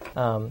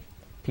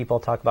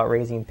 People talk about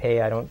raising pay.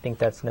 I don't think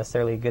that's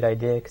necessarily a good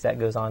idea because that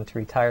goes on to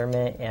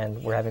retirement,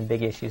 and we're having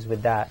big issues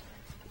with that.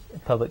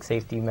 Public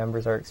safety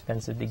members are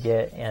expensive to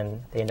get,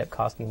 and they end up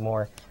costing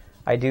more.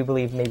 I do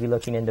believe maybe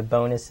looking into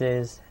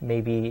bonuses,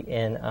 maybe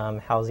in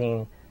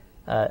housing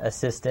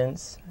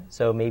assistance.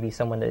 So maybe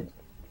someone that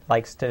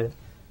likes to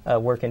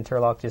work in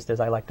Turlock just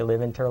as I like to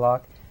live in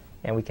Turlock,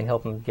 and we can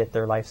help them get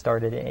their life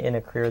started in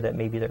a career that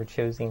maybe they're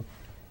choosing.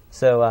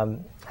 So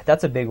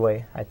that's a big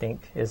way, I think,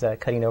 is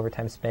cutting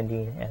overtime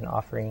spending and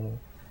offering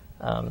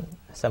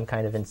some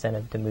kind of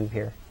incentive to move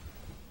here.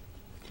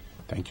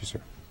 Thank you,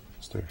 sir.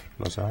 Mr.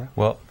 Lazar?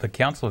 Well, the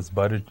council has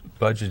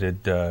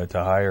budgeted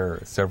to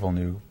hire several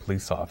new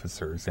police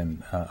officers,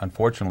 and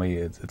unfortunately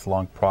it's a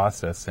long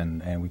process,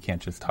 and we can't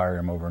just hire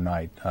them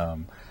overnight.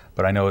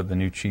 But I know the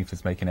new chief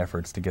is making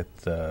efforts to get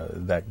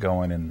that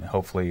going, and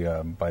hopefully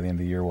by the end of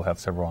the year we'll have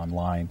several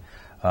online.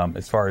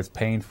 As far as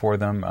paying for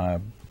them,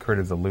 Kurt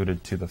has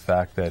alluded to the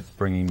fact that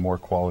bringing more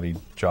quality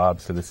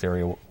jobs to this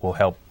area will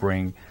help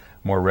bring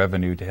more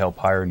revenue to help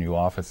hire new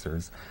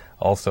officers.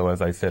 Also, as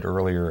I said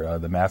earlier,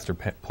 the master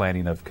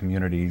planning of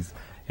communities,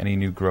 any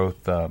new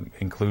growth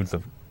includes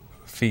a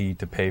fee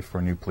to pay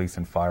for new police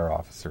and fire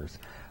officers.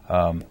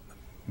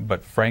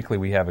 But frankly,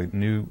 we have a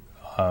new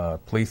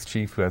police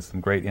chief who has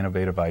some great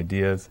innovative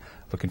ideas.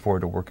 Looking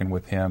forward to working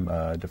with him,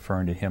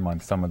 deferring to him on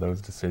some of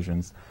those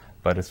decisions.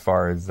 But as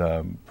far as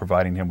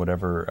providing him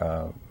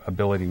whatever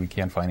ability we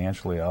can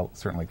financially, I'll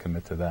certainly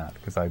commit to that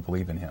because I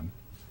believe in him.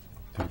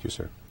 Thank you,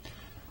 sir.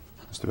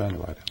 Mr. Van der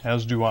Weide.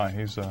 As do I.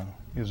 He's a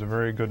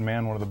very good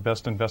man, one of the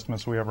best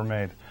investments we ever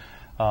made.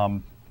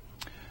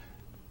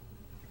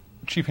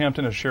 Chief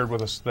Hampton has shared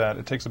with us that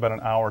it takes about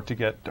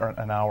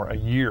a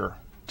year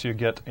to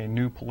get a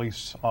new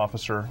police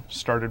officer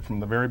started from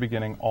the very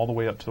beginning all the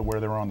way up to where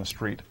they're on the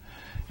street.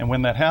 And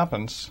when that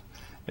happens,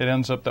 it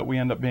ends up that we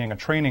end up being a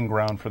training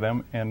ground for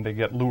them, and they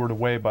get lured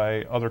away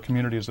by other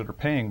communities that are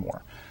paying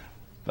more.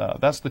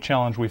 That's the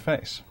challenge we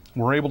face.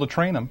 We're able to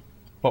train them,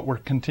 but we're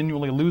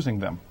continually losing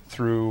them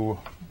through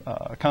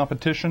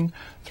competition,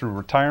 through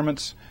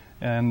retirements,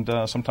 and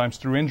sometimes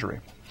through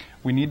injury.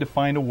 We need to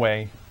find a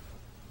way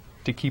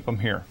to keep them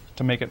here,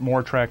 to make it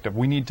more attractive.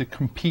 We need to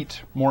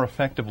compete more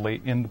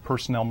effectively in the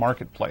personnel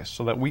marketplace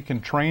so that we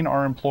can train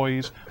our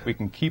employees, we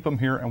can keep them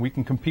here, and we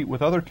can compete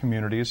with other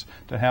communities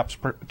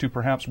to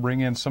perhaps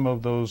bring in some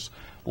of those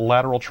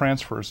lateral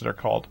transfers that are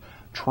called.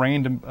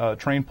 Trained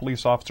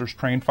police officers,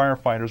 trained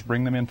firefighters,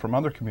 bring them in from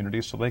other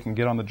communities so they can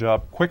get on the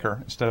job quicker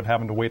instead of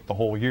having to wait the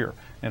whole year.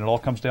 And it all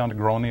comes down to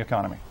growing the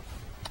economy.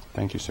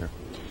 Thank you, sir.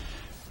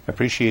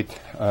 Appreciate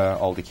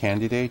all the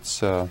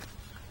candidates.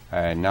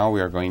 And now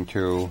we are going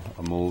to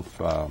move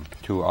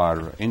to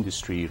our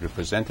industry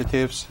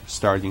representatives,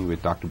 starting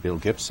with Dr. Bill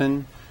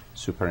Gibson,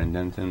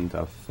 Superintendent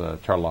of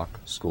Turlock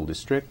School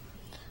District.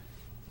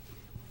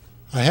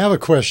 I have a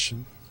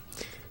question.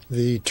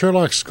 The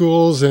Turlock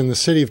schools and the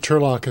city of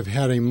Turlock have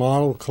had a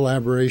model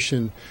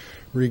collaboration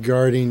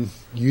regarding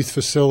youth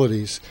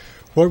facilities.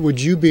 What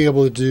would you be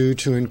able to do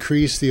to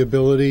increase the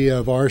ability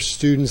of our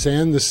students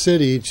and the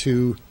city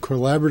to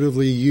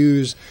collaboratively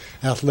use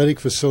athletic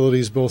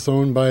facilities both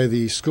owned by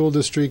the school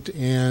district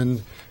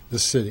and the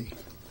city?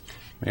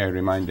 May I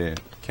remind the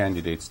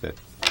candidates that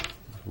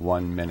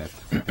 1 minute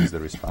is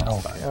the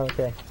response time.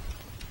 Okay.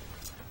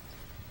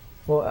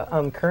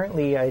 Well,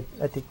 currently, I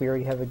think we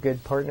already have a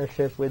good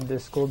partnership with the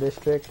school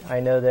district. I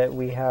know that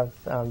we have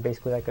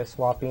basically like a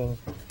swapping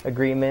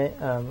agreement.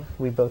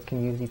 We both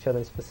can use each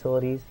other's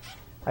facilities.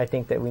 I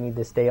think that we need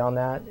to stay on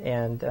that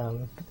and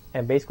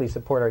basically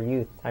support our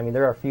youth. I mean,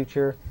 they're our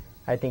future.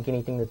 I think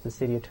anything that the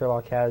city of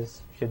Turlock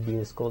has should be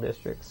the school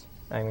districts.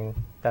 I mean,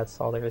 that's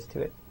all there is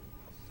to it.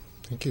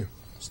 Thank you.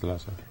 Mr.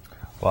 Lasser.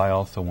 Well, I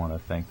also want to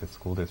thank the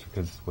school district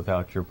because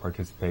without your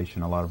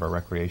participation, a lot of our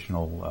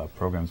recreational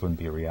programs wouldn't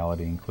be a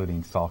reality,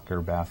 including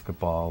soccer,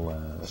 basketball,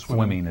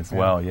 swimming as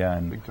well. Yeah,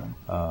 and big time.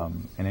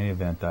 In any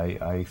event,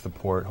 I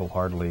support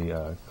wholeheartedly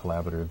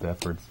collaborative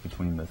efforts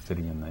between the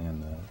city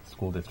and the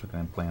school district,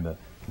 and I plan to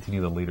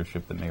continue the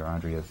leadership that Mayor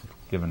Andre has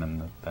given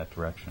in that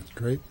direction.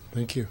 Great.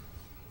 Thank you.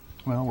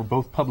 Well, we're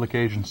both public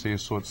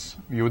agencies, so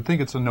you would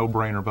think it's a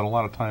no-brainer, but a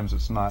lot of times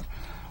it's not.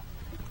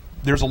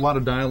 There's a lot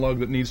of dialogue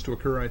that needs to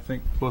occur, I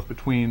think, both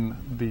between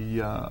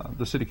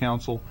the city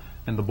council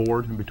and the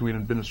board and between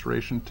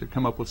administration to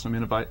come up with some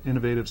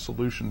innovative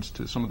solutions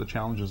to some of the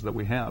challenges that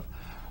we have.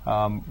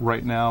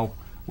 Right now,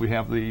 we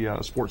have the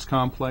sports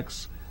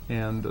complex,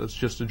 and it's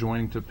just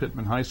adjoining to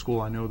Pittman High School.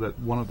 I know that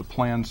one of the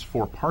plans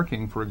for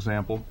parking, for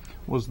example,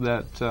 was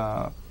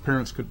that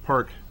parents could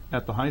park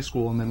at the high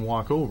school and then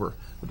walk over.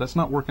 But that's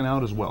not working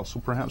out as well, so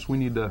perhaps we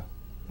need to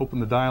open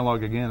the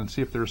dialogue again and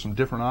see if there are some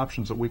different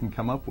options that we can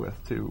come up with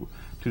to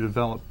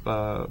develop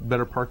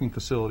better parking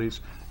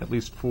facilities, at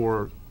least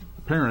for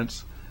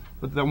parents.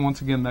 But then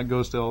once again, that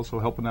goes to also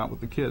helping out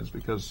with the kids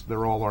because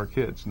they're all our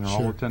kids and they're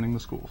all attending the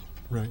schools.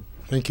 Right.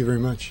 Thank you very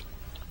much.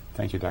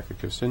 Thank you, Dr.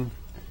 Gibson.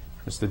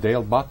 Mr.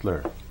 Dale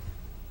Butler,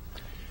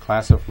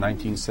 class of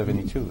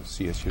 1972,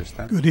 CSU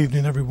Stanford. Good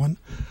evening, everyone.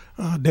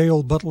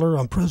 Dale Butler.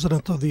 I'm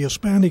president of the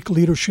Hispanic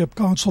Leadership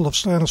Council of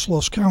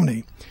Stanislaus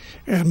County.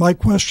 And my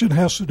question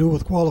has to do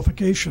with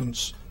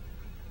qualifications.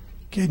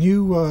 Can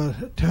you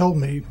tell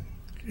me,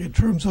 in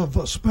terms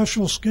of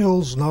special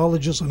skills,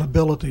 knowledges, and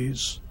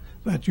abilities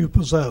that you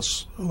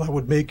possess that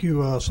would make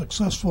you a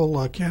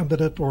successful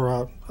candidate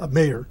or a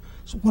mayor?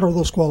 So what are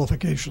those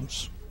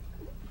qualifications?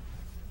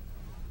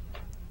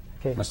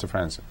 Okay. Mr.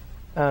 Franson.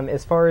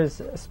 As far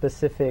as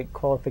specific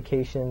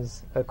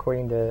qualifications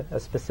according to a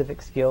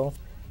specific skill,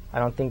 I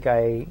don't think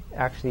I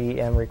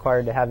actually am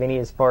required to have any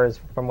as far as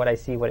from what I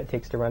see what it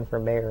takes to run for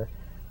mayor.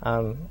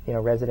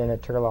 Resident of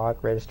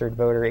Turlock, registered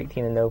voter,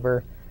 18 and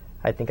over.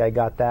 I think I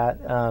got that.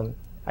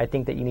 I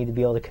think that you need to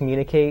be able to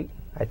communicate.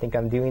 I think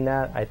I'm doing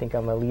that. I think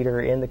I'm a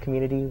leader in the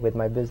community with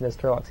my business,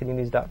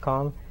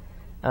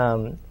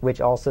 TurlockCityNews.com, which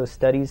also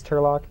studies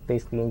Turlock,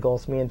 basically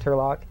engulfs me in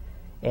Turlock.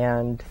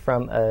 And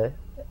from a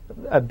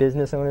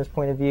business owner's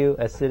point of view,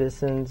 a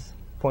citizen's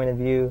point of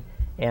view,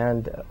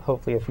 and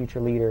hopefully a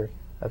future leader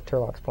of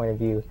Turlock's point of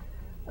view.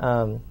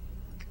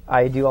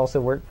 I do also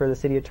work for the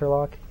city of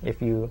Turlock.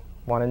 If you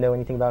want to know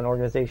anything about an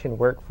organization,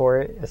 work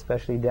for it,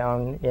 especially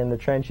down in the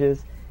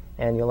trenches,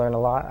 and you'll learn a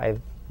lot.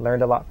 I've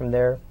learned a lot from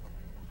there.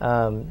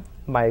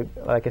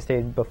 Like I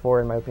stated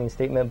before in my opening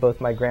statement,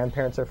 both my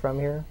grandparents are from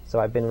here, so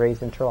I've been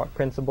raised in Turlock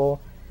Principal,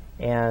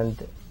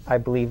 And I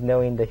believe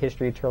knowing the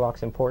history of Turlock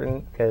is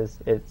important because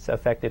it's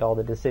affected all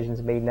the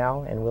decisions made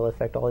now and will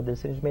affect all the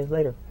decisions made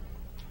later.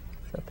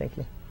 So thank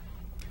you.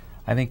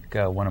 I think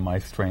one of my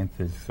strengths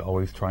is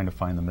always trying to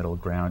find the middle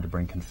ground to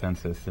bring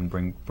consensus and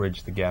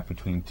bridge the gap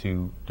between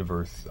two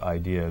diverse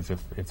ideas.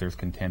 If there's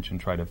contention,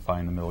 try to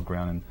find the middle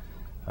ground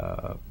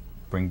and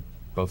bring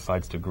both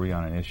sides to agree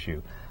on an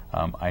issue.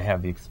 I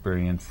have the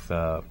experience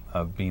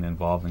of being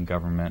involved in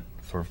government,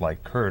 sort of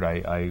like Kurt.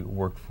 I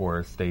worked for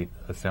a state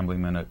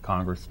assemblyman, a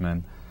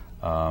congressman,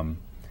 and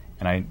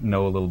I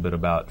know a little bit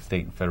about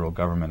state and federal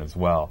government as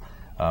well.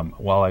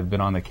 While I've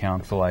been on the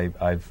council,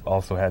 I've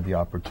also had the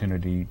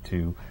opportunity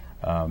to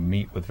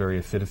meet with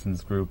various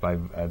citizens group.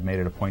 I've made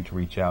it a point to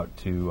reach out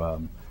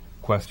to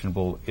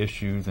questionable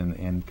issues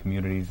in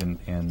communities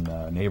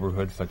and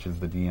neighborhoods such as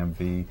the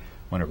DMV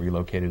when it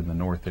relocated in the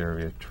north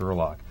area of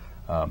Turlock,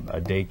 a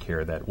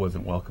daycare that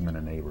wasn't welcome in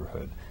a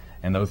neighborhood,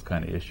 and those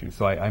kind of issues.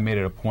 So I made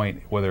it a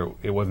point, whether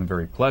it wasn't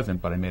very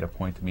pleasant, but I made a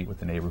point to meet with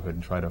the neighborhood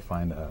and try to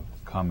find a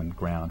common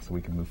ground so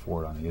we can move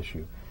forward on the issue.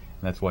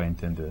 And that's what I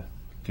intend to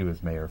do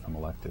as mayor if I'm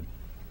elected.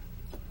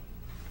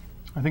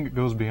 I think it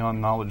goes beyond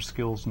knowledge,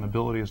 skills, and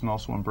abilities, and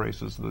also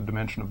embraces the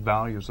dimension of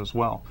values as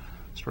well.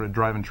 Started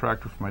driving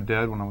tractor for my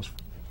dad when I was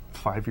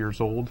 5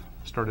 years old.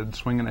 Started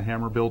swinging a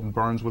hammer, building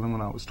barns with him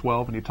when I was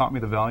 12, and he taught me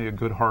the value of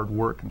good hard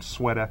work and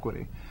sweat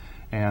equity.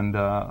 And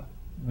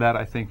that,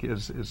 I think,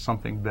 is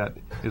something that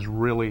is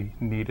really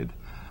needed.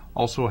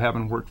 Also,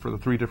 having worked for the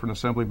 3 different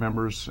assembly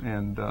members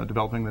and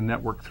developing the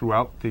network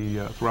throughout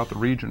the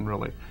region,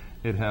 really,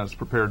 it has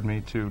prepared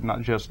me to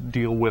not just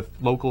deal with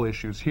local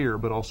issues here,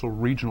 but also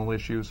regional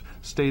issues,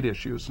 state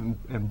issues,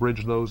 and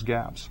bridge those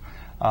gaps.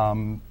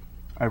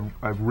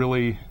 I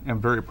really am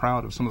very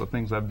proud of some of the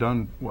things I've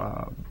done,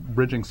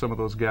 bridging some of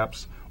those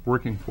gaps,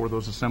 working for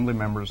those assembly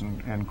members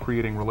and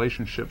creating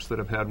relationships that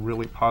have had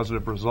really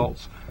positive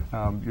results.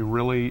 You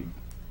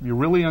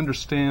really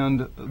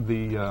understand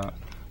the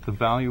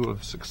value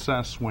of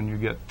success when you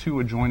get 2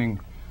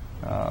 adjoining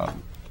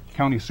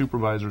county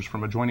supervisors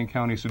from adjoining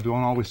counties who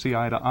don't always see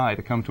eye to eye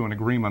to come to an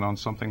agreement on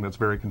something that's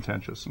very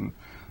contentious. And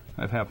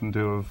I've happened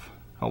to have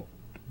helped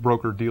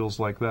broker deals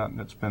like that,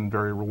 and it's been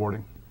very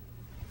rewarding.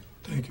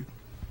 Thank you.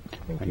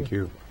 Thank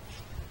you.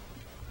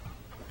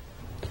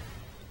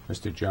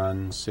 Mr.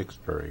 John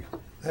Sixbury.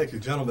 Thank you,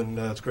 gentlemen.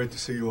 It's great to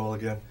see you all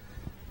again.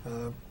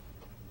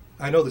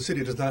 I know the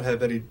city does not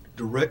have any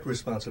direct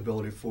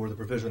responsibility for the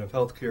provision of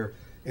health care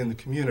in the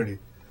community,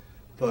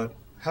 but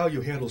how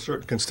you handle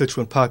certain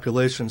constituent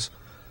populations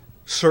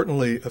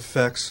certainly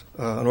affects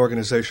an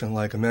organization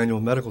like Emmanuel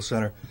Medical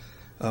Center.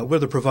 We're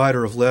the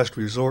provider of last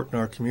resort in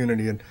our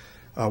community, and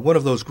one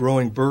of those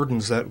growing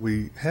burdens that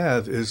we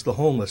have is the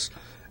homeless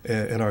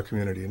in our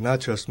community, and not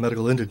just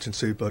medical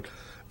indigency, but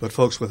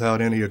folks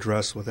without any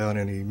address, without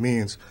any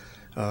means.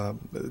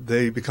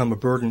 They become a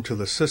burden to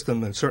the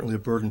system and certainly a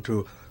burden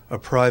to a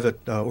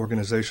private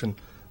organization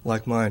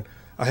like mine.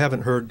 I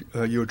haven't heard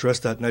you address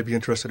that, and I'd be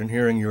interested in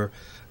hearing your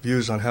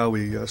views on how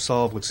we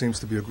solve what seems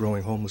to be a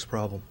growing homeless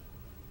problem.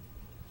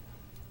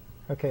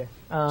 Okay.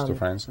 Mr.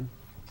 Franson?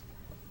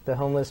 The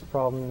homeless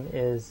problem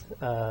is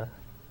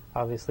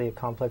obviously a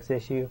complex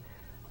issue.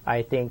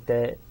 I think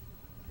that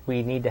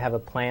we need to have a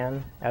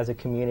plan as a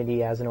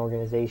community, as an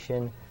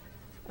organization,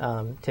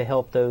 to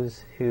help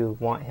those who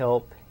want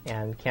help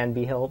and can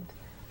be helped.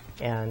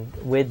 And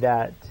with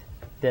that,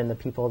 then the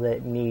people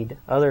that need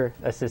other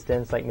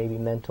assistance, like maybe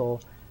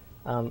mental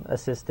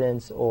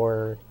assistance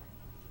or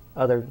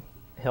other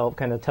help,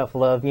 kind of tough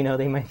love,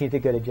 they might need to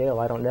go to jail,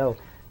 I don't know.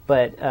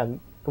 But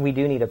we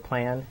do need a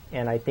plan,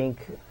 and I think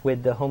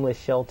with the homeless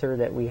shelter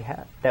that we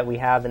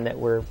have and that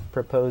we're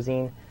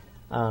proposing,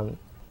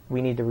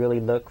 we need to really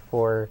look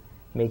for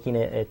making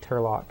it a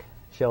Turlock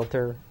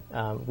shelter.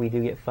 We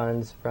do get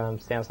funds from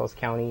Stanislaus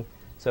County,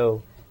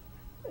 so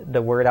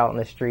the word out on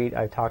the street,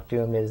 I've talked to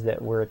them, is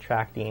that we're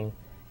attracting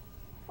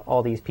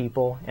all these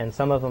people, and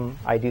some of them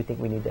I do think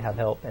we need to have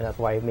help, and that's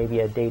why maybe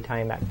a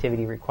daytime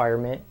activity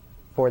requirement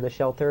for the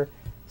shelter,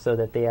 so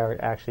that they are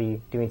actually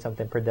doing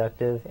something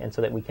productive and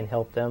so that we can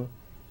help them.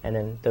 And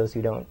then those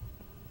who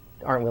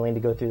aren't willing to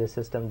go through the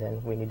system,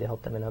 then we need to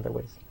help them in other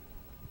ways.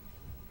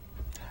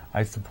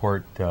 I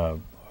support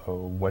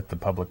what the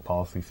Public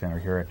Policy Center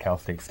here at Cal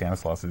State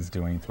Stanislaus is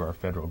doing through our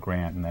federal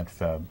grant, and that's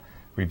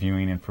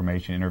reviewing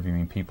information,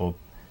 interviewing people,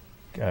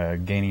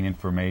 gaining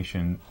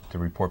information to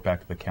report back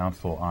to the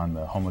council on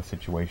the homeless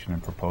situation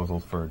and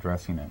proposals for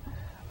addressing it.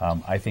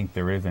 I think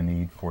there is a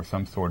need for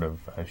some sort of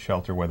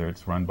shelter, whether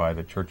it's run by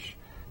the church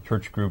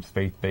groups,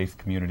 faith-based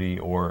community,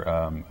 or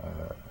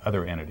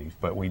other entities.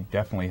 But we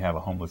definitely have a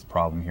homeless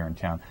problem here in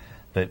town.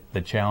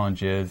 The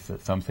challenge is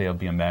that some say it'll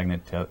be a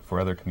magnet for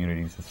other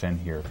communities to send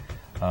here.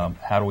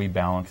 How do we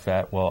balance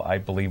that? Well, I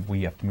believe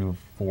we have to move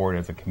forward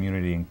as a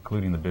community,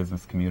 including the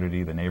business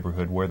community, the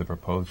neighborhood, where the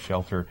proposed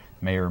shelter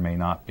may or may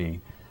not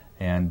be,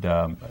 and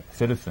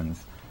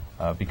citizens,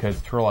 because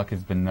Turlock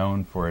has been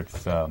known for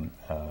its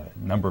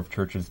number of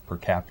churches per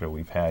capita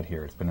we've had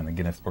here. It's been in the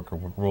Guinness Book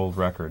of World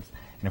Records.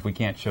 And if we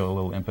can't show a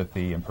little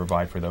empathy and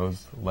provide for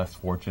those less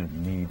fortunate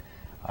in need,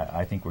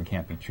 I think we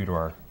can't be true to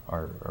our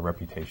our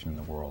reputation in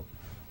the world.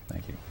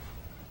 Thank you.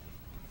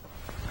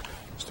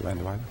 Mr. Van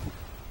der Weide?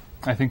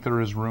 I think there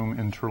is room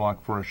in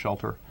Turlock for a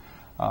shelter.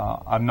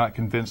 I'm not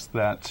convinced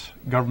that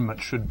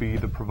government should be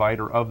the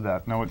provider of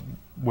that. Now,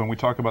 when we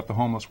talk about the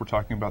homeless, we're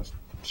talking about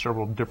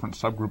several different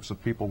subgroups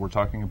of people. We're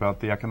talking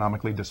about the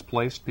economically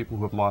displaced, people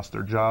who have lost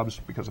their jobs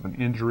because of an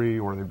injury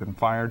or they've been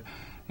fired,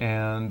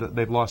 and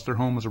they've lost their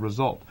home as a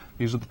result.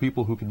 These are the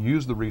people who can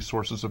use the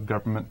resources of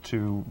government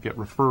to get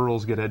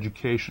referrals, get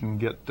education,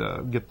 get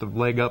the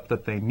leg up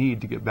that they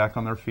need to get back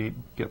on their feet,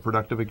 get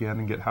productive again,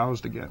 and get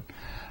housed again.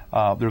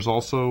 There's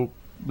also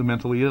the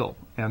mentally ill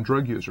and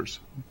drug users.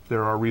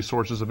 There are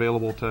resources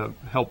available to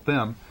help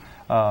them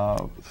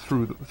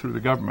through the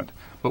government.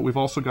 But we've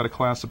also got a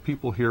class of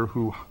people here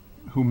who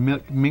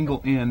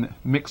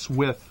mix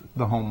with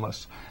the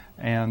homeless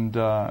and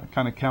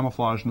kind of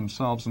camouflage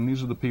themselves, and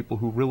these are the people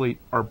who really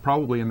are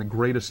probably in the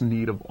greatest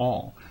need of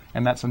all,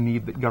 and that's a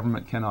need that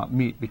government cannot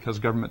meet because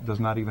government does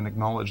not even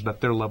acknowledge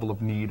that their level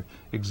of need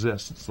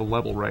exists. It's the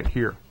level right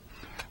here.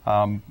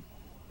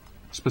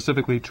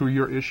 Specifically to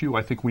your issue,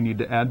 I think we need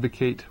to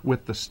advocate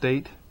with the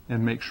state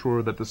and make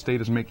sure that the state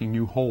is making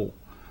you whole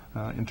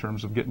in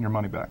terms of getting your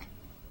money back.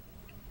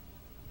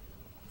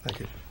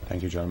 Thank you.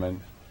 Thank you, gentlemen.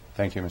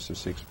 Thank you, Mr.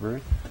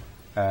 Sixbury.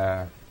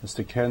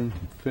 Mr. Ken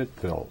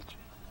Whitfield.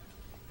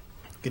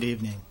 Good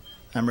evening.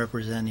 I'm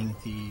representing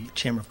the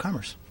Chamber of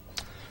Commerce.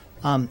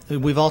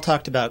 We've all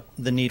talked about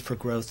the need for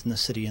growth in the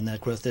city, and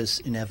that growth is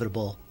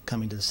inevitable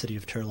coming to the city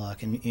of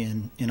Turlock.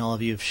 And all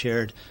of you have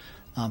shared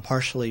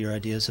partially your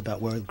ideas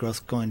about where the growth is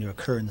going to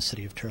occur in the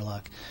city of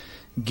Turlock.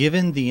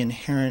 Given the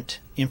inherent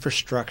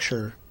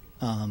infrastructure,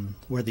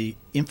 where the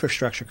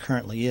infrastructure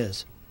currently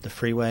is, the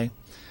freeway,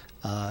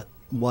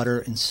 water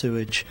and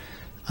sewage,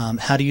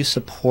 how do you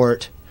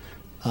support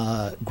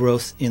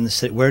growth in the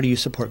city? Where do you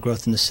support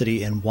growth in the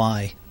city, and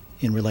why,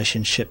 in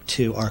relationship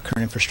to our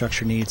current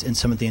infrastructure needs and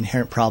some of the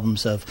inherent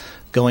problems of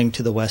going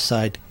to the west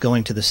side,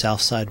 going to the south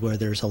side where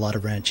there's a lot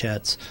of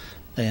ranchettes,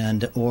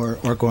 and or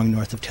going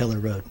north of Taylor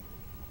Road?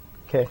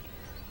 Okay.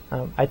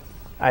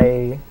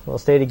 I will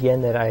state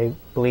again that I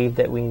believe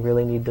that we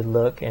really need to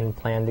look and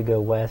plan to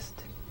go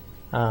west.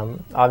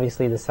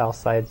 Obviously, the south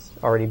side's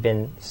already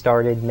been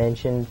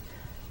mentioned.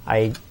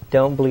 I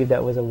don't believe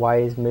that was a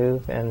wise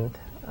move, and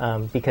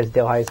because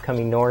Delhi is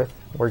coming north,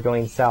 we're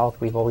going south.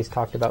 We've always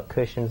talked about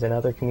Cushions and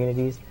other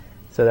communities,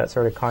 so that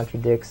sort of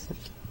contradicts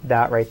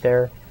that right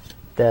there.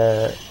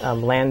 The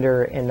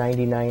Lander and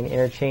 99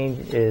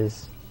 interchange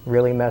is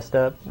really messed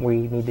up.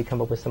 We need to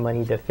come up with some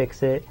money to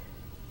fix it,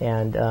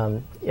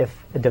 and if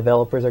the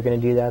developers are going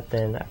to do that,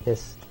 then I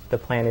guess the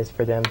plan is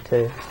for them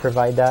to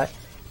provide that,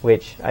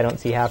 which I don't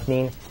see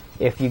happening.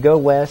 If you go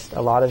west,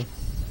 a lot of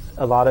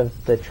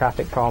the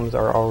traffic problems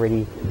are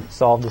already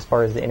solved as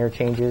far as the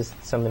interchanges.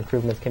 Some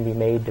improvements can be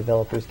made.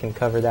 Developers can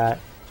cover that.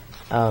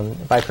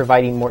 By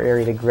providing more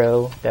area to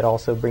grow, that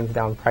also brings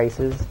down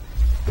prices.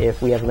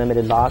 If we have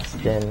limited lots,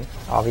 then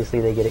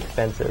obviously they get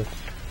expensive.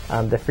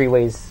 The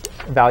freeway's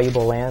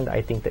valuable land.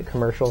 I think that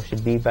commercial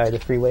should be by the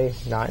freeway,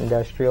 not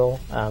industrial.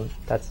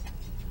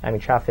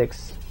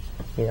 Traffic's,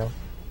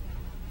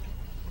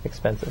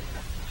 expensive.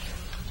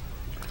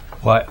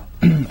 Well,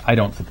 I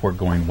don't support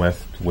going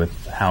west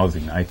with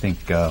housing. I think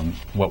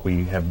what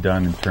we have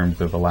done in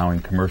terms of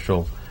allowing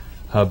commercial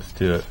hubs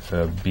to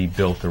be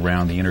built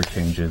around the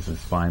interchanges is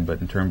fine, but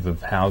in terms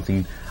of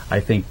housing, I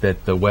think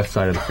that the west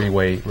side of the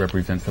freeway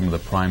represents some of the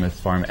primest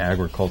farm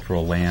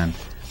agricultural land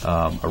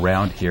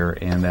around here,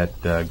 and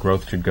that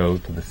growth should go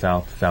to the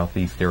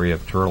southeast area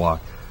of Turlock,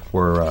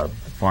 where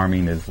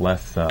farming is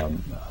less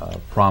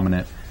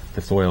prominent,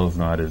 the soil is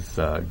not as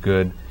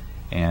good.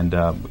 And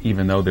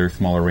even though they're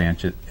smaller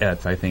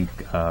ranchettes, I think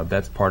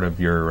that's part of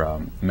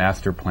your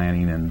master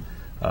planning and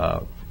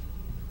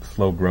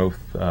slow growth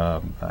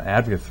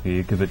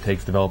advocacy, because it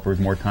takes developers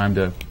more time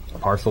to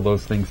parcel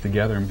those things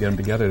together and get them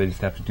together. They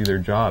just have to do their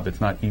job.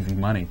 It's not easy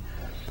money.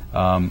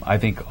 I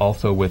think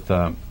also with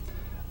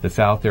the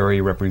south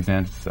area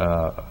represents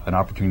an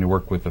opportunity to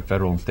work with the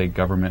federal and state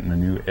government and a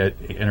new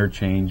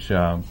interchange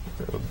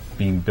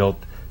being built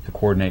to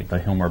coordinate the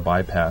Hillmore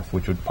bypass,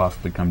 which would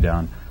possibly come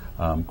down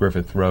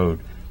Griffith Road.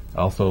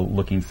 Also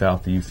looking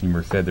south to UC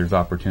Merced, there's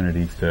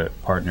opportunities to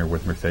partner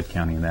with Merced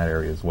County in that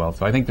area as well.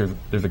 So I think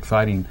there's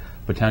exciting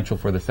potential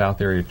for the south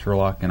area of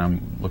Turlock, and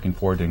I'm looking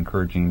forward to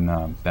encouraging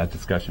that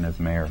discussion as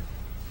mayor.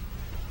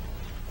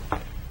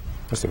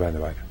 Mr. Van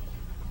der Weide.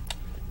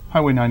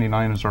 Highway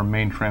 99 is our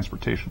main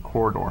transportation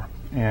corridor,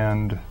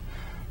 and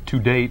to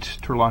date,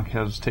 Turlock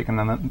has taken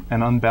an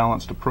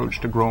unbalanced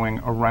approach to growing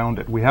around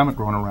it. We haven't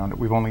grown around it.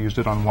 We've only used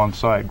it on one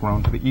side,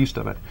 grown to the east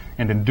of it.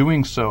 And in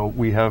doing so,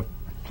 we have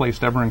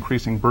placed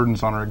ever-increasing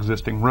burdens on our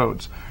existing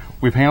roads.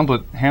 We've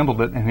handled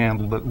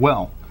it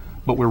well,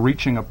 but we're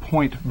reaching a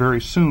point very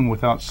soon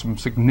without some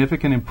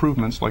significant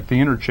improvements like the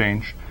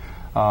interchange.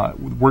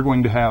 We're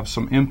going to have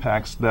some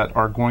impacts that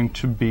are going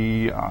to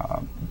be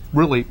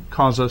really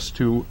cause us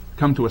to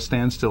come to a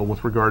standstill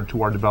with regard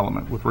to our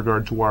development, with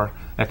regard to our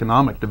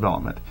economic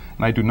development.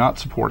 And I do not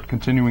support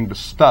continuing to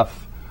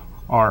stuff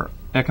our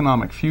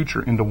economic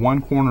future into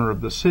one corner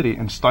of the city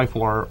and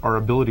stifle our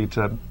ability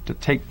to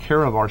take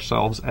care of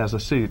ourselves as a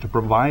city, to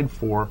provide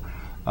for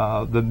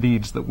the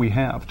needs that we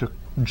have, to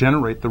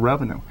generate the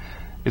revenue.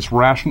 It's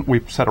rational.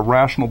 We've set a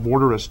rational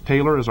border as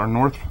Taylor as our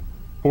north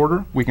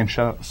border. We can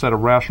set a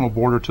rational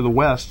border to the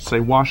west, say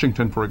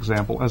Washington, for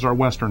example, as our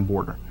western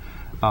border.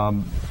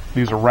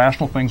 These are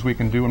rational things we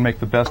can do and make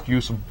the best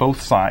use of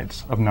both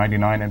sides of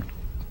 99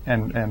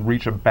 and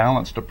reach a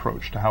balanced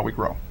approach to how we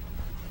grow.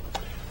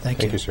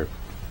 Thank you, sir.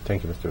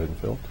 Thank you, Mr.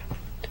 Wittenfeld.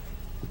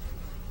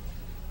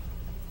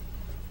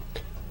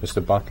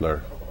 Mr.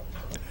 Butler.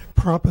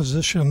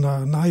 Proposition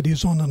 90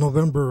 is on the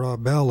November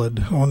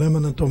ballot on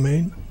eminent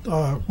domain.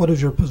 What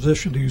is your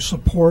position? Do you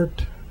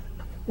support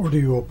or do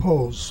you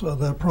oppose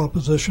that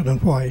proposition,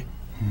 and why?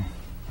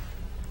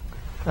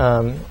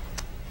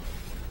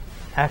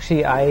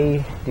 Actually,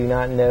 I do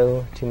not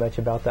know too much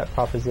about that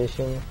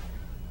proposition,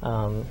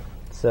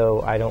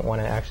 so I don't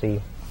want to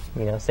actually,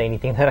 say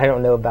anything that I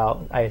don't know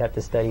about. I'd have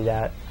to study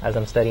that, as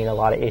I'm studying a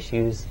lot of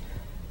issues.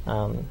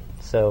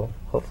 So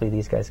hopefully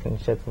these guys can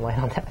shed some light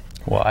on that.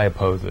 Well, I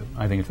oppose it.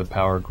 I think it's a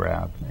power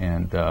grab,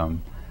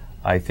 and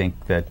I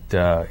think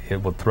that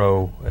it will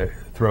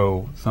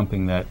throw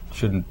something that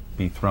shouldn't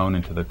be thrown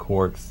into the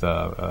courts.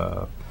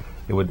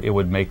 It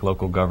would make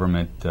local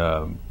government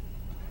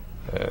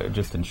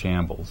just in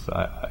shambles.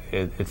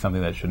 It's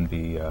something that shouldn't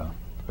be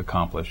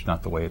accomplished,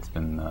 not the way it's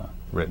been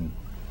written.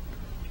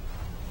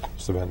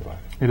 Mr. Van Dyke.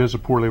 It is a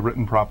poorly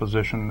written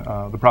proposition.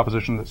 The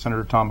proposition that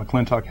Senator Tom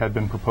McClintock had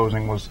been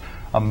proposing was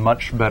a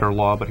much better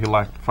law, but he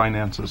lacked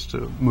finances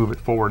to move it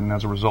forward, and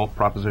as a result,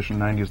 Proposition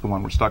 90 is the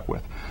one we're stuck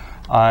with.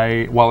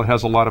 While it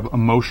has a lot of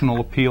emotional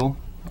appeal,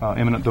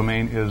 eminent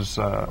domain is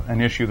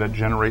an issue that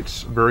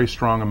generates very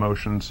strong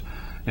emotions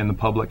in the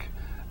public,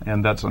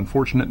 and that's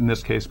unfortunate in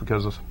this case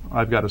because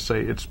I've got to say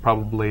it's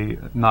probably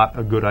not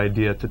a good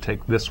idea to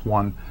take this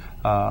one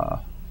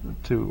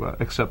to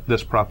accept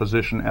this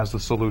proposition as the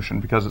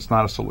solution, because it's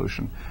not a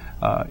solution.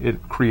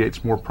 It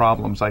creates more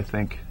problems, I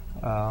think,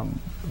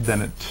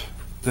 than it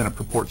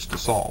purports to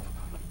solve.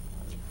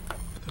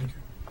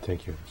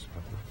 Thank you.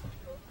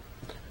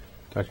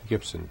 Dr.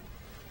 Gibson.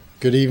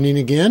 Good evening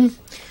again.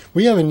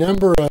 We have a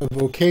number of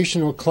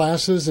vocational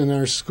classes in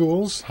our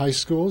schools, high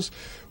schools.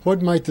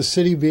 What might the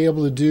city be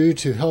able to do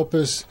to help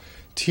us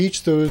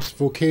teach those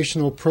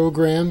vocational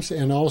programs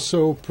and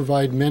also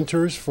provide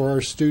mentors for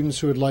our students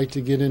who would like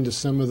to get into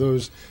some of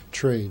those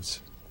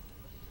trades?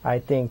 I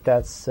think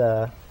that's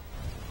a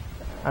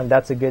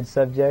good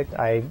subject.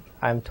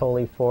 I'm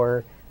totally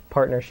for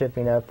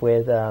partnershiping up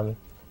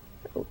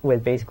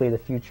with basically the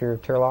future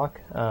of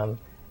Turlock.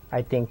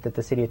 I think that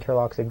the city of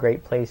Turlock is a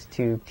great place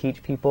to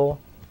teach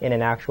people in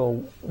an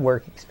actual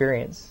work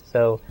experience.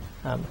 So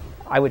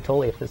I would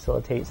totally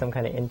facilitate some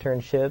kind of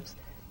internships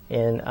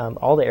in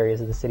all the areas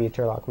of the city of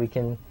Turlock. We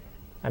can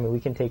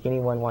take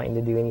anyone wanting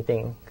to do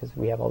anything because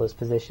we have all those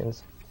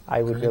positions.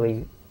 I would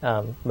really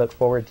look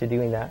forward to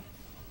doing that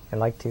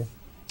and like to.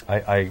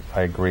 I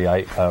agree.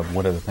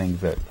 One of the things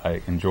that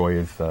I enjoy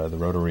is the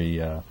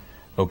Rotary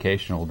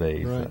vocational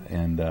days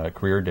and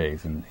career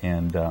days,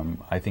 and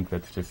I think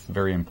that's just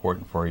very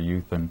important for our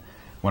youth. And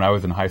when I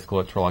was in high school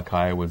at Turlock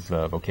High, I was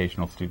a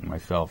vocational student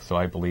myself, so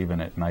I believe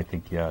in it, and I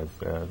think, as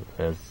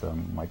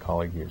my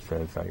colleague here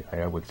says,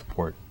 I would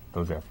support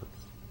those efforts.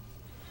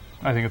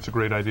 I think it's a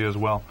great idea as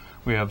well.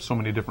 We have so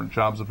many different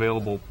jobs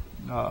available,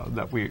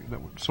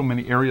 so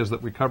many areas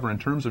that we cover in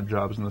terms of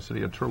jobs in the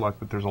city of Turlock,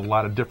 that there's a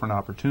lot of different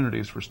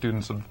opportunities for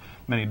students of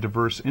many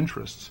diverse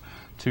interests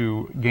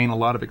to gain a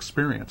lot of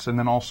experience. And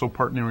then also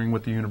partnering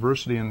with the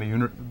university and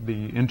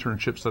the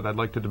internships that I'd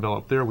like to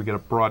develop there, we get a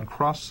broad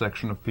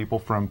cross-section of people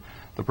from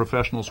the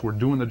professionals who are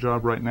doing the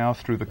job right now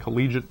through the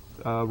collegiate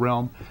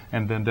realm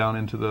and then down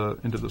into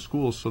the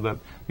schools, so that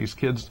these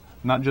kids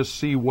not just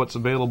see what's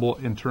available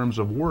in terms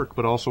of work,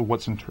 but also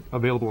what's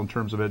available in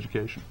terms of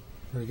education.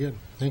 Very good.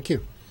 Thank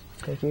you.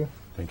 Thank you.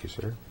 Thank you,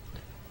 sir.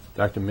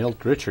 Dr.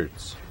 Milt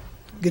Richards.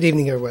 Good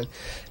evening, everyone.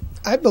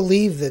 I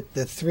believe that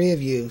the three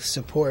of you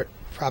support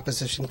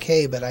Proposition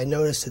K, but I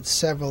noticed that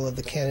several of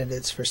the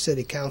candidates for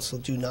City Council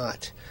do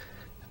not.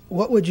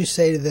 What would you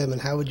say to them,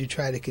 and how would you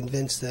try to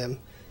convince them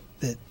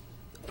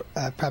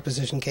that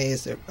Proposition K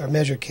or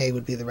Measure K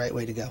would be the right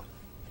way to go?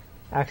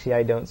 Actually,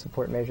 I don't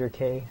support Measure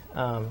K.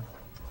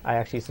 I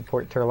actually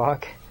support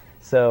Turlock.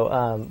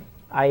 So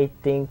I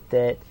think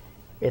that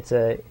it's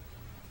a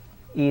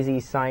easy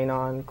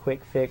sign-on,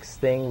 quick fix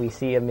thing. We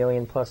see $1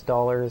 million+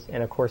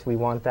 and of course we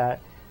want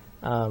that.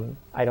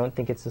 I don't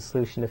think it's a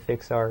solution to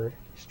fix our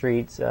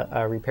streets,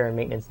 repair and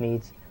maintenance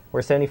needs.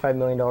 We're $75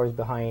 million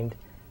behind,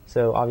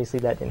 so obviously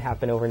that didn't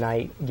happen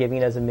overnight.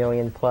 Giving us $1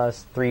 million+,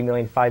 $3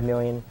 million, $5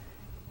 million,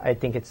 I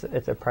think it's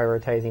a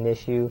prioritizing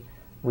issue.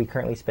 We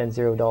currently spend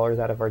 $0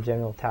 out of our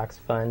general tax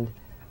fund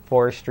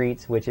for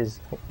streets, which is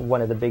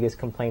one of the biggest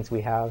complaints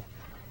we have.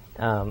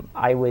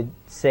 I would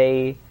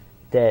say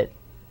that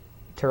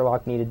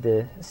Turlock needed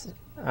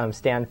to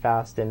stand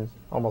fast and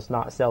almost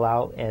not sell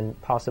out, and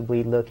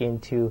possibly look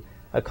into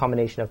a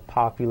combination of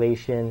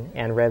population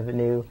and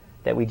revenue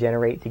that we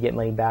generate to get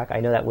money back. I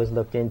know that was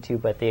looked into,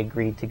 but they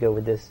agreed to go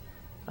with this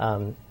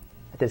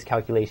this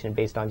calculation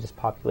based on just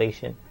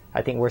population.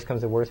 I think worst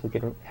comes to worst, we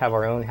could have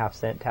our own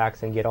half-cent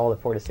tax and get all the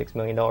 $4 to $6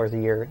 million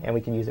a year, and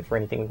we can use it for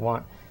anything we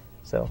want.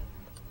 So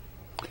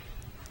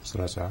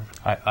that's all.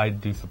 I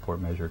do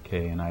support Measure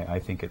K, and I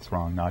think it's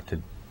wrong not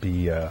to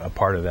be a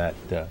part of that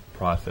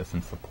process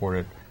and support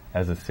it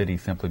as a city,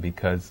 simply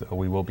because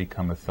we will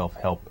become a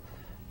self-help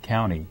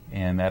county,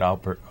 and that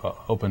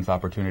opens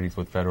opportunities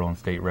with federal and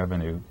state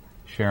revenue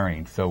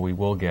sharing. So we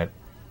will get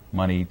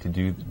money to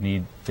do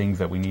things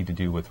that we need to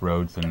do with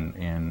roads and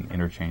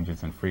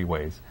interchanges and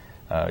freeways.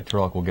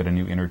 Turlock will get a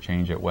new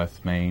interchange at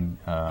West Main,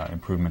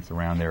 improvements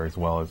around there, as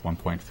well as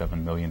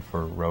 $1.7 million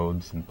for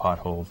roads and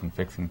potholes and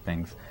fixing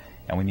things.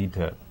 And we need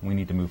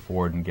to move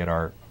forward and get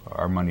our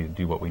money to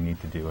do what we need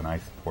to do, and I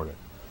support it.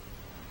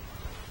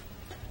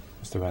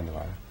 Mr. Van der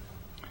Waal.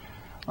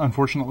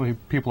 Unfortunately,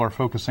 people are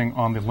focusing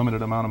on the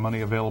limited amount of money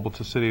available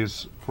to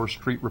cities for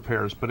street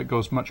repairs, but it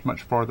goes much,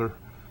 much farther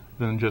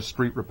than just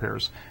street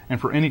repairs.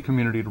 And for any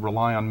community to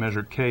rely on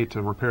Measure K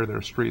to repair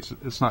their streets,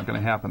 it's not going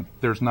to happen.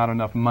 There's not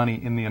enough money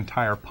in the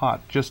entire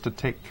pot just to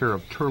take care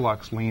of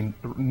Turlock's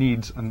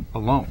needs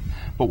alone.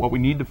 But what we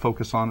need to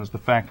focus on is the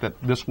fact that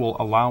this will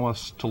allow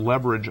us to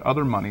leverage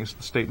other monies,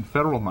 the state and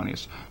federal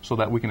monies, so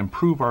that we can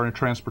improve our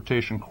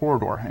transportation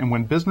corridor. And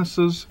when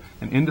businesses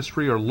and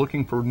industry are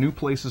looking for new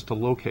places to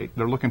locate,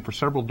 they're looking for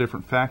several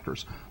different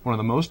factors. One of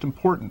the most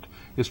important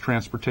is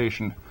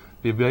transportation.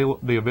 The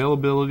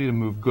availability to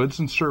move goods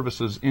and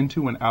services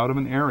into and out of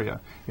an area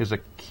is a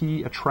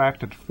key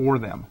attractant for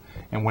them.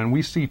 And when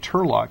we see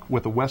Turlock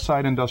with a West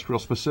Side Industrial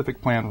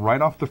Specific Plan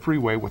right off the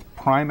freeway with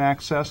prime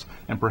access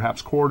and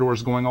perhaps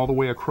corridors going all the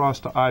way across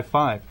to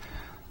I-5,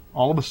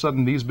 all of a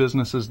sudden these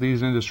businesses,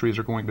 these industries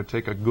are going to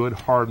take a good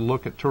hard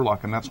look at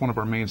Turlock, and that's one of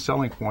our main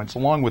selling points,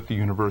 along with the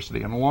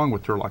university and along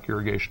with Turlock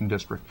Irrigation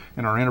District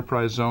in our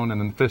enterprise zone. And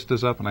then fist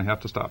is up, and I have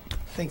to stop.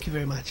 Thank you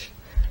very much.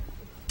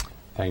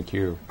 Thank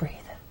you. breathe.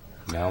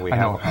 Now we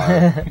have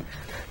our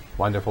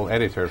wonderful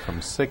editor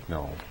from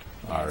Signal,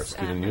 our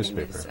student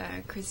newspaper. My name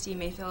is Christy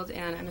Mayfield,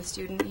 and I'm a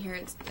student here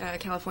at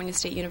California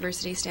State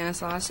University,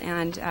 Stanislaus,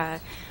 and I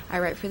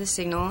write for the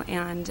Signal.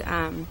 And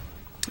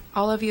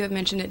all of you have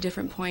mentioned at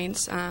different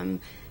points in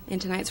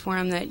tonight's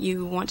forum that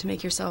you want to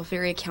make yourself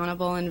very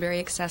accountable and very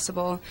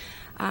accessible.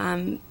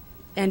 And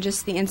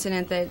just the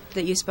incident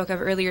that you spoke of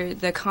earlier,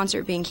 the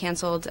concert being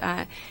canceled,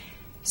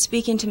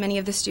 speaking to many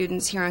of the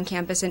students here on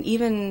campus, and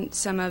even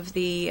some of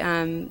the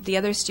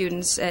other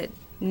students at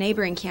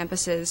neighboring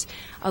campuses,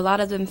 a lot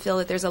of them feel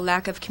that there's a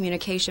lack of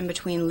communication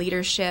between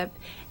leadership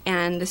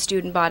and the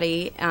student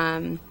body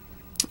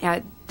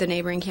at the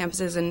neighboring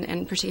campuses,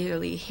 and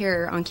particularly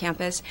here on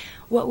campus.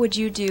 What would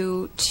you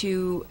do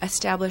to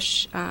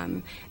establish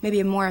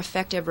maybe a more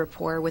effective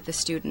rapport with the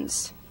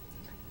students?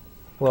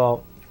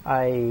 Well,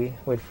 I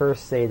would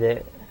first say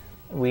that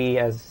we,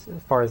 as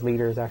far as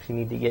leaders, actually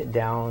need to get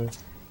down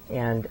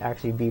and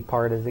actually be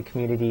part of the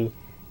community,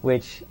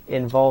 which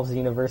involves the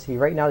university.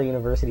 Right now, the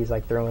university is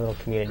like their own little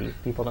community.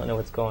 People don't know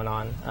what's going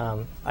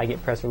on. I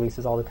get press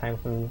releases all the time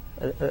from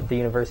the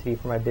university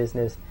for my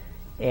business,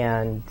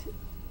 and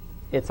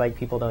it's like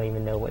people don't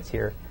even know what's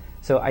here.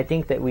 So I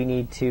think that we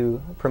need to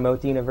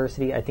promote the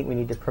university. I think we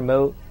need to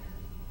promote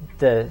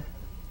and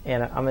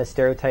I'm a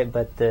stereotype,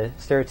 but the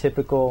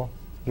stereotypical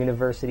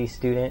university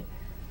student.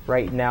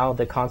 Right now,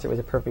 the concert was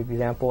a perfect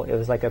example. It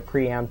was like a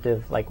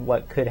preemptive, like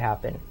what could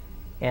happen.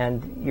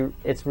 And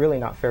it's really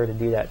not fair to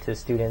do that to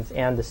students.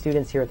 And the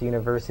students here at the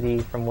university,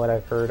 from what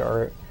I've heard,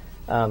 are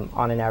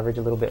on an average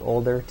a little bit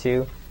older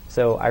too.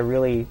 So I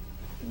really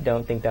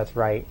don't think that's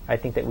right. I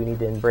think that we need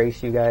to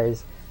embrace you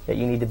guys, that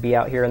you need to be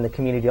out here in the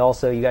community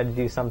also. You got to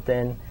do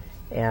something,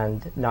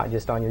 and not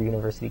just on your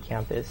university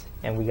campus.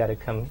 And we got to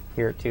come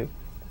here too.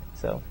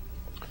 So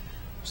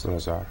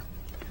Lazar.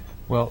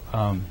 Well,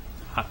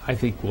 I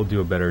think we'll do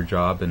a better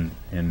job in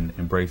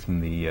embracing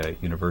the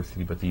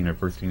university, but the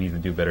university needs to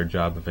do a better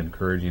job of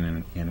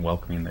encouraging and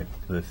welcoming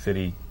the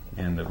city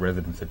and the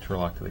residents at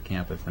Turlock to the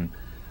campus. And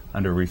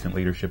under recent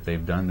leadership,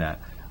 they've done that.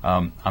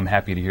 I'm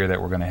happy to hear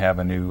that we're going to have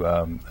a new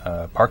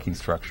parking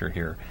structure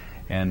here.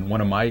 And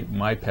one of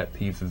my pet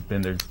peeves has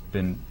been there's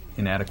been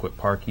inadequate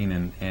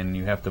parking, and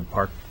you have to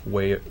park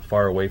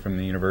far away from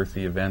the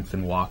university events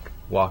and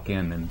walk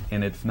in,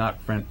 and it's not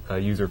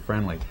user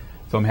friendly.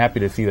 So I'm happy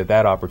to see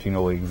that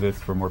opportunity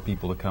exists for more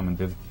people to come and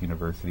visit the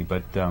university.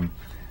 But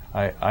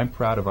I'm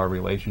proud of our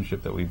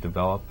relationship that we've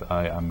developed.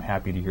 I'm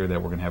happy to hear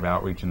that we're going to have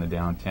outreach in the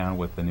downtown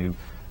with the new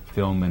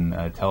film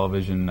and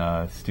television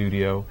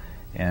studio,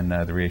 and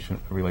the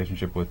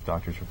relationship with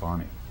Dr.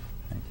 Shirvani.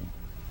 Thank you.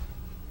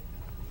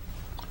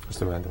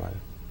 Mr. Van der Waal.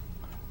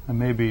 I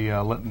may be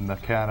letting the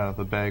cat out of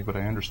the bag, but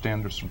I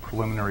understand there's some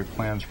preliminary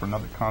plans for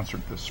another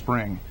concert this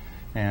spring.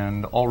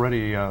 And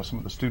already some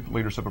of the student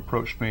leaders have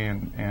approached me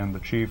and the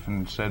chief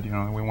and said,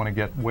 we want to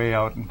get way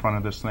out in front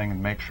of this thing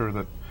and make sure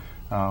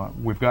that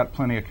we've got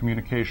plenty of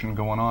communication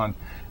going on.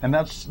 And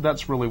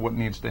that's really what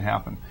needs to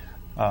happen.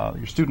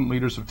 Your student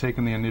leaders have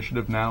taken the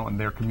initiative now, and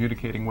they're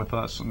communicating with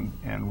us,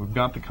 and we've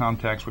got the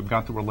contacts, we've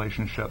got the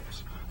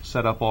relationships.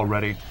 set up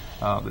already.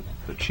 The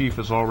chief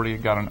has already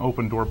got an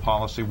open door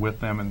policy with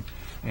them,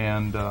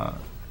 and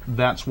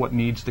that's what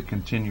needs to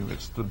continue.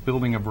 It's the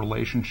building of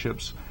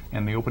relationships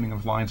and the opening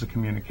of lines of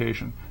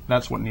communication.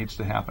 That's what needs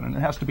to happen, and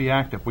it has to be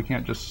active. We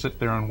can't just sit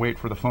there and wait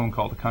for the phone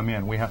call to come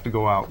in. We have to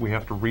go out. We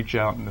have to reach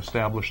out and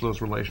establish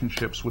those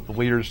relationships with the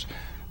leaders,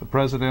 the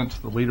president,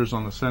 the leaders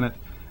on the Senate,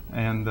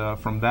 and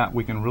from that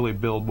we can really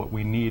build what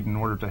we need in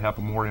order to have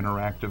a more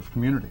interactive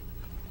community.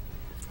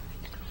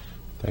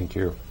 Thank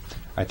you.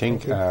 I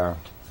think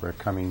we're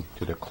coming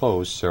to the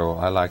close, so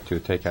I like to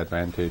take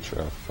advantage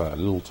of a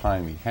little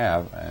time we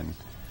have and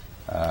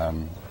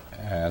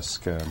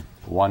ask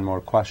one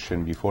more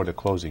question before the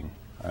closing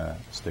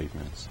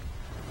statements.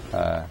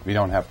 We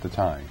don't have the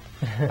time.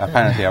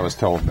 Apparently I was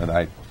told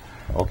that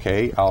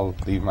I'll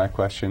leave my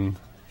question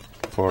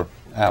for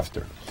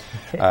after.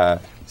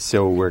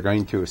 So we're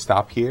going to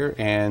stop here,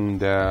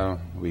 and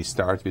we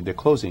start with the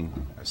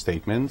closing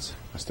statements.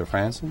 Mr.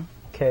 Franson?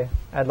 Okay.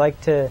 I'd like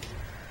to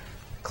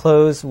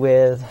close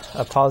with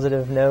a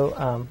positive note.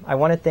 I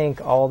want to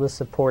thank all the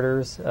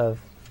supporters of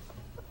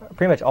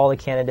pretty much all the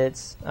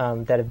candidates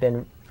that have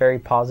been very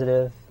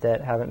positive,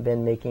 that haven't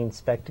been making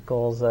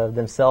spectacles of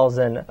themselves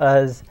and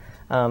us.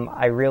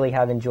 I really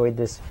have enjoyed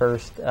this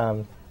first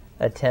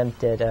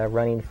attempt at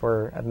running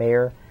for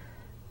mayor.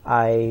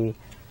 I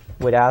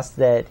would ask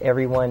that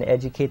everyone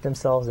educate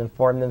themselves,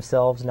 inform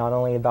themselves, not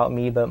only about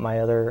me but my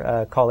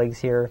other colleagues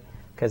here,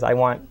 because I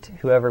want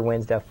whoever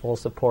wins to have full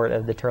support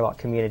of the Turlock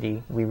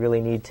community. We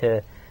really need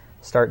to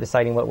start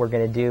deciding what we're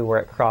going to do. We're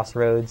at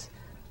crossroads.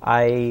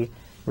 I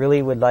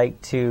really would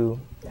like to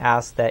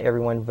ask that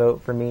everyone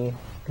vote for me,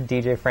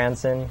 DJ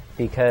Franson,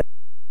 because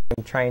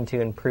I'm trying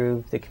to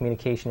improve the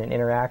communication and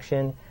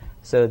interaction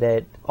so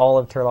that all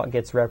of Turlock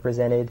gets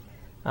represented.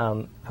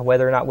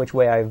 Whether or not which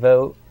way I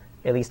vote,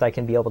 at least I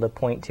can be able to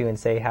point to and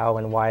say how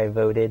and why I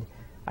voted.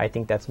 I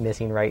think that's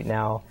missing right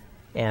now.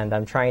 And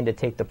I'm trying to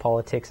take the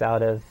politics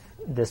out of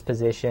this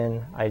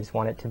position. I just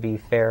want it to be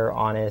fair,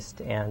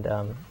 honest,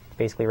 and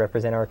basically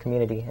represent our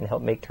community and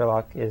help make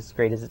Turlock as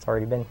great as it's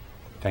already been.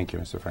 Thank you,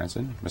 Mr.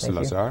 Franson. Mr. Thank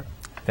Lazar?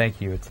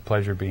 Thank you. It's a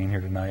pleasure being here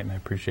tonight, and I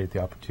appreciate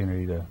the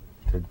opportunity to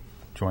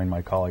join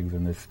my colleagues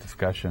in this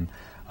discussion.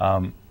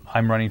 I'm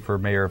running for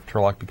mayor of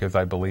Turlock because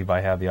I believe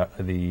I have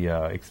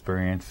the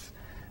experience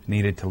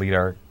needed to lead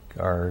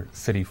our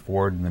city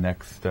forward in the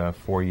next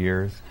 4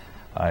 years.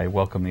 I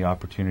welcome the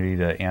opportunity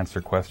to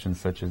answer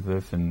questions such as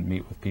this and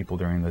meet with people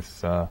during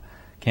this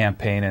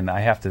campaign, and I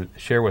have to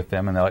share with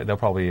them, and they'll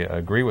probably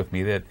agree with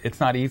me, that it's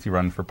not easy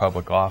running for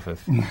public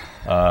office.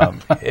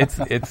 It's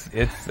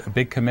a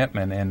big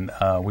commitment, and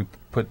we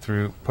put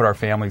our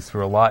families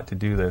through a lot to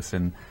do this,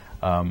 and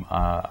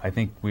I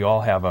think we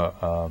all have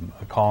a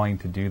calling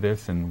to do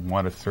this and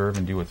want to serve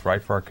and do what's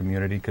right for our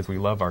community because we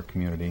love our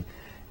community.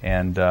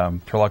 And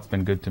Turlock's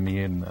been good to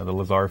me and the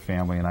Lazar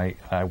family, and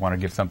I want to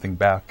give something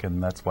back,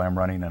 and that's why I'm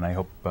running, and I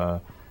hope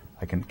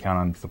I can count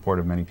on the support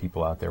of many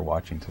people out there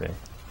watching today.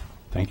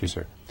 Thank you,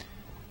 sir.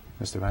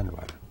 Mr.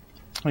 Vanderweiler.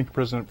 Thank you,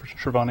 President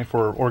Shirvani,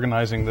 for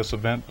organizing this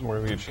event where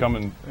we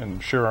come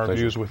and share our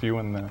views with you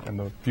and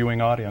the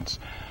viewing audience.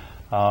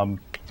 I'm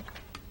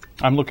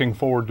looking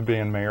forward to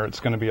being mayor. It's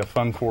going to be a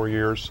fun 4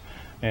 years.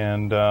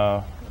 And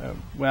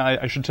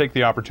I should take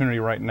the opportunity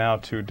right now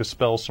to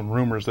dispel some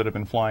rumors that have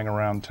been flying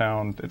around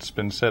town. It's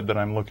been said that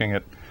I'm looking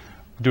at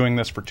doing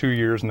this for 2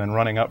 years and then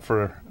running up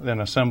for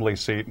an assembly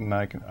seat. And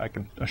I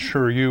can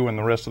assure you and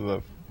the rest of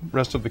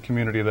the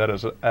community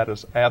that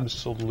is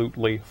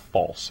absolutely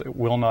false. It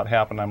will not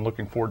happen. I'm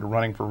looking forward to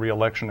running for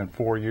re-election in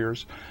 4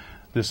 years.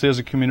 This is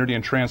a community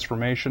in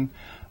transformation.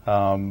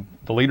 The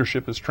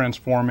leadership is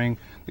transforming.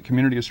 The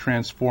community is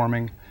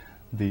transforming.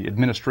 The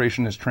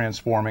administration is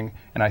transforming,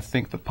 and I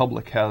think the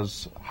public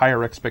has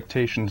higher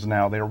expectations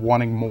now. They're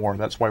wanting more.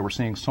 That's why we're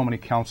seeing so many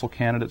council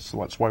candidates. So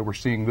that's why we're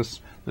seeing this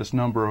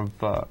number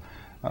of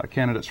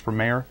candidates for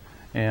mayor,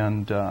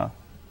 and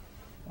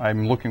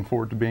I'm looking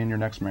forward to being your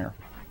next mayor.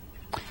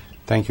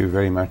 Thank you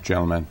very much,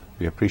 gentlemen.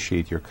 We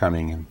appreciate your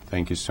coming, and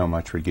thank you so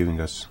much for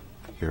giving us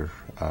your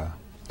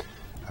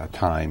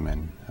time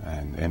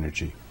and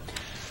energy.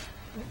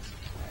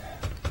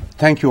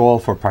 Thank you all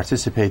for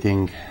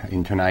participating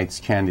in tonight's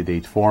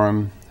candidate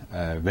forum.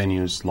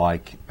 Venues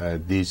like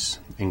these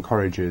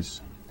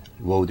encourages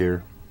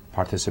voter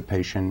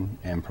participation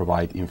and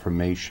provide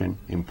information,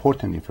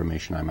 important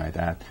information I might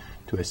add,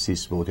 to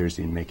assist voters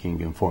in making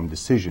informed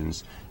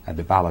decisions at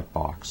the ballot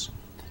box.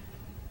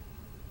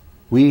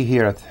 We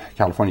here at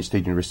California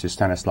State University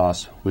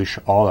Stanislaus wish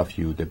all of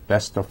you the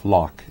best of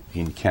luck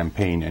in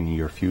campaign and in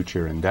your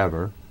future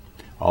endeavor,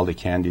 all the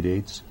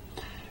candidates.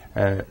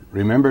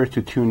 Remember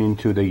to tune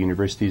into the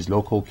university's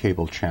local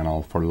cable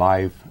channel for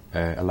live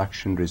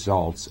election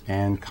results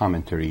and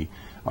commentary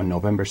on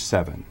November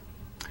 7.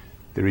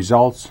 The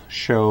results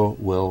show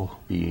will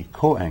be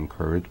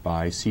co-anchored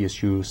by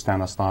CSU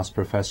Stanislaus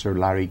Professor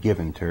Larry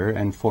Giventer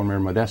and former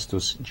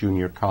Modestus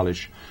Junior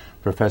College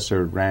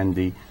Professor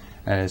Randy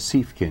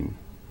Siefkin.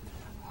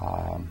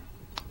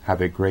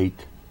 Have a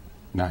great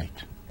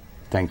night.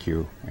 Thank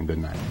you and good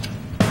night.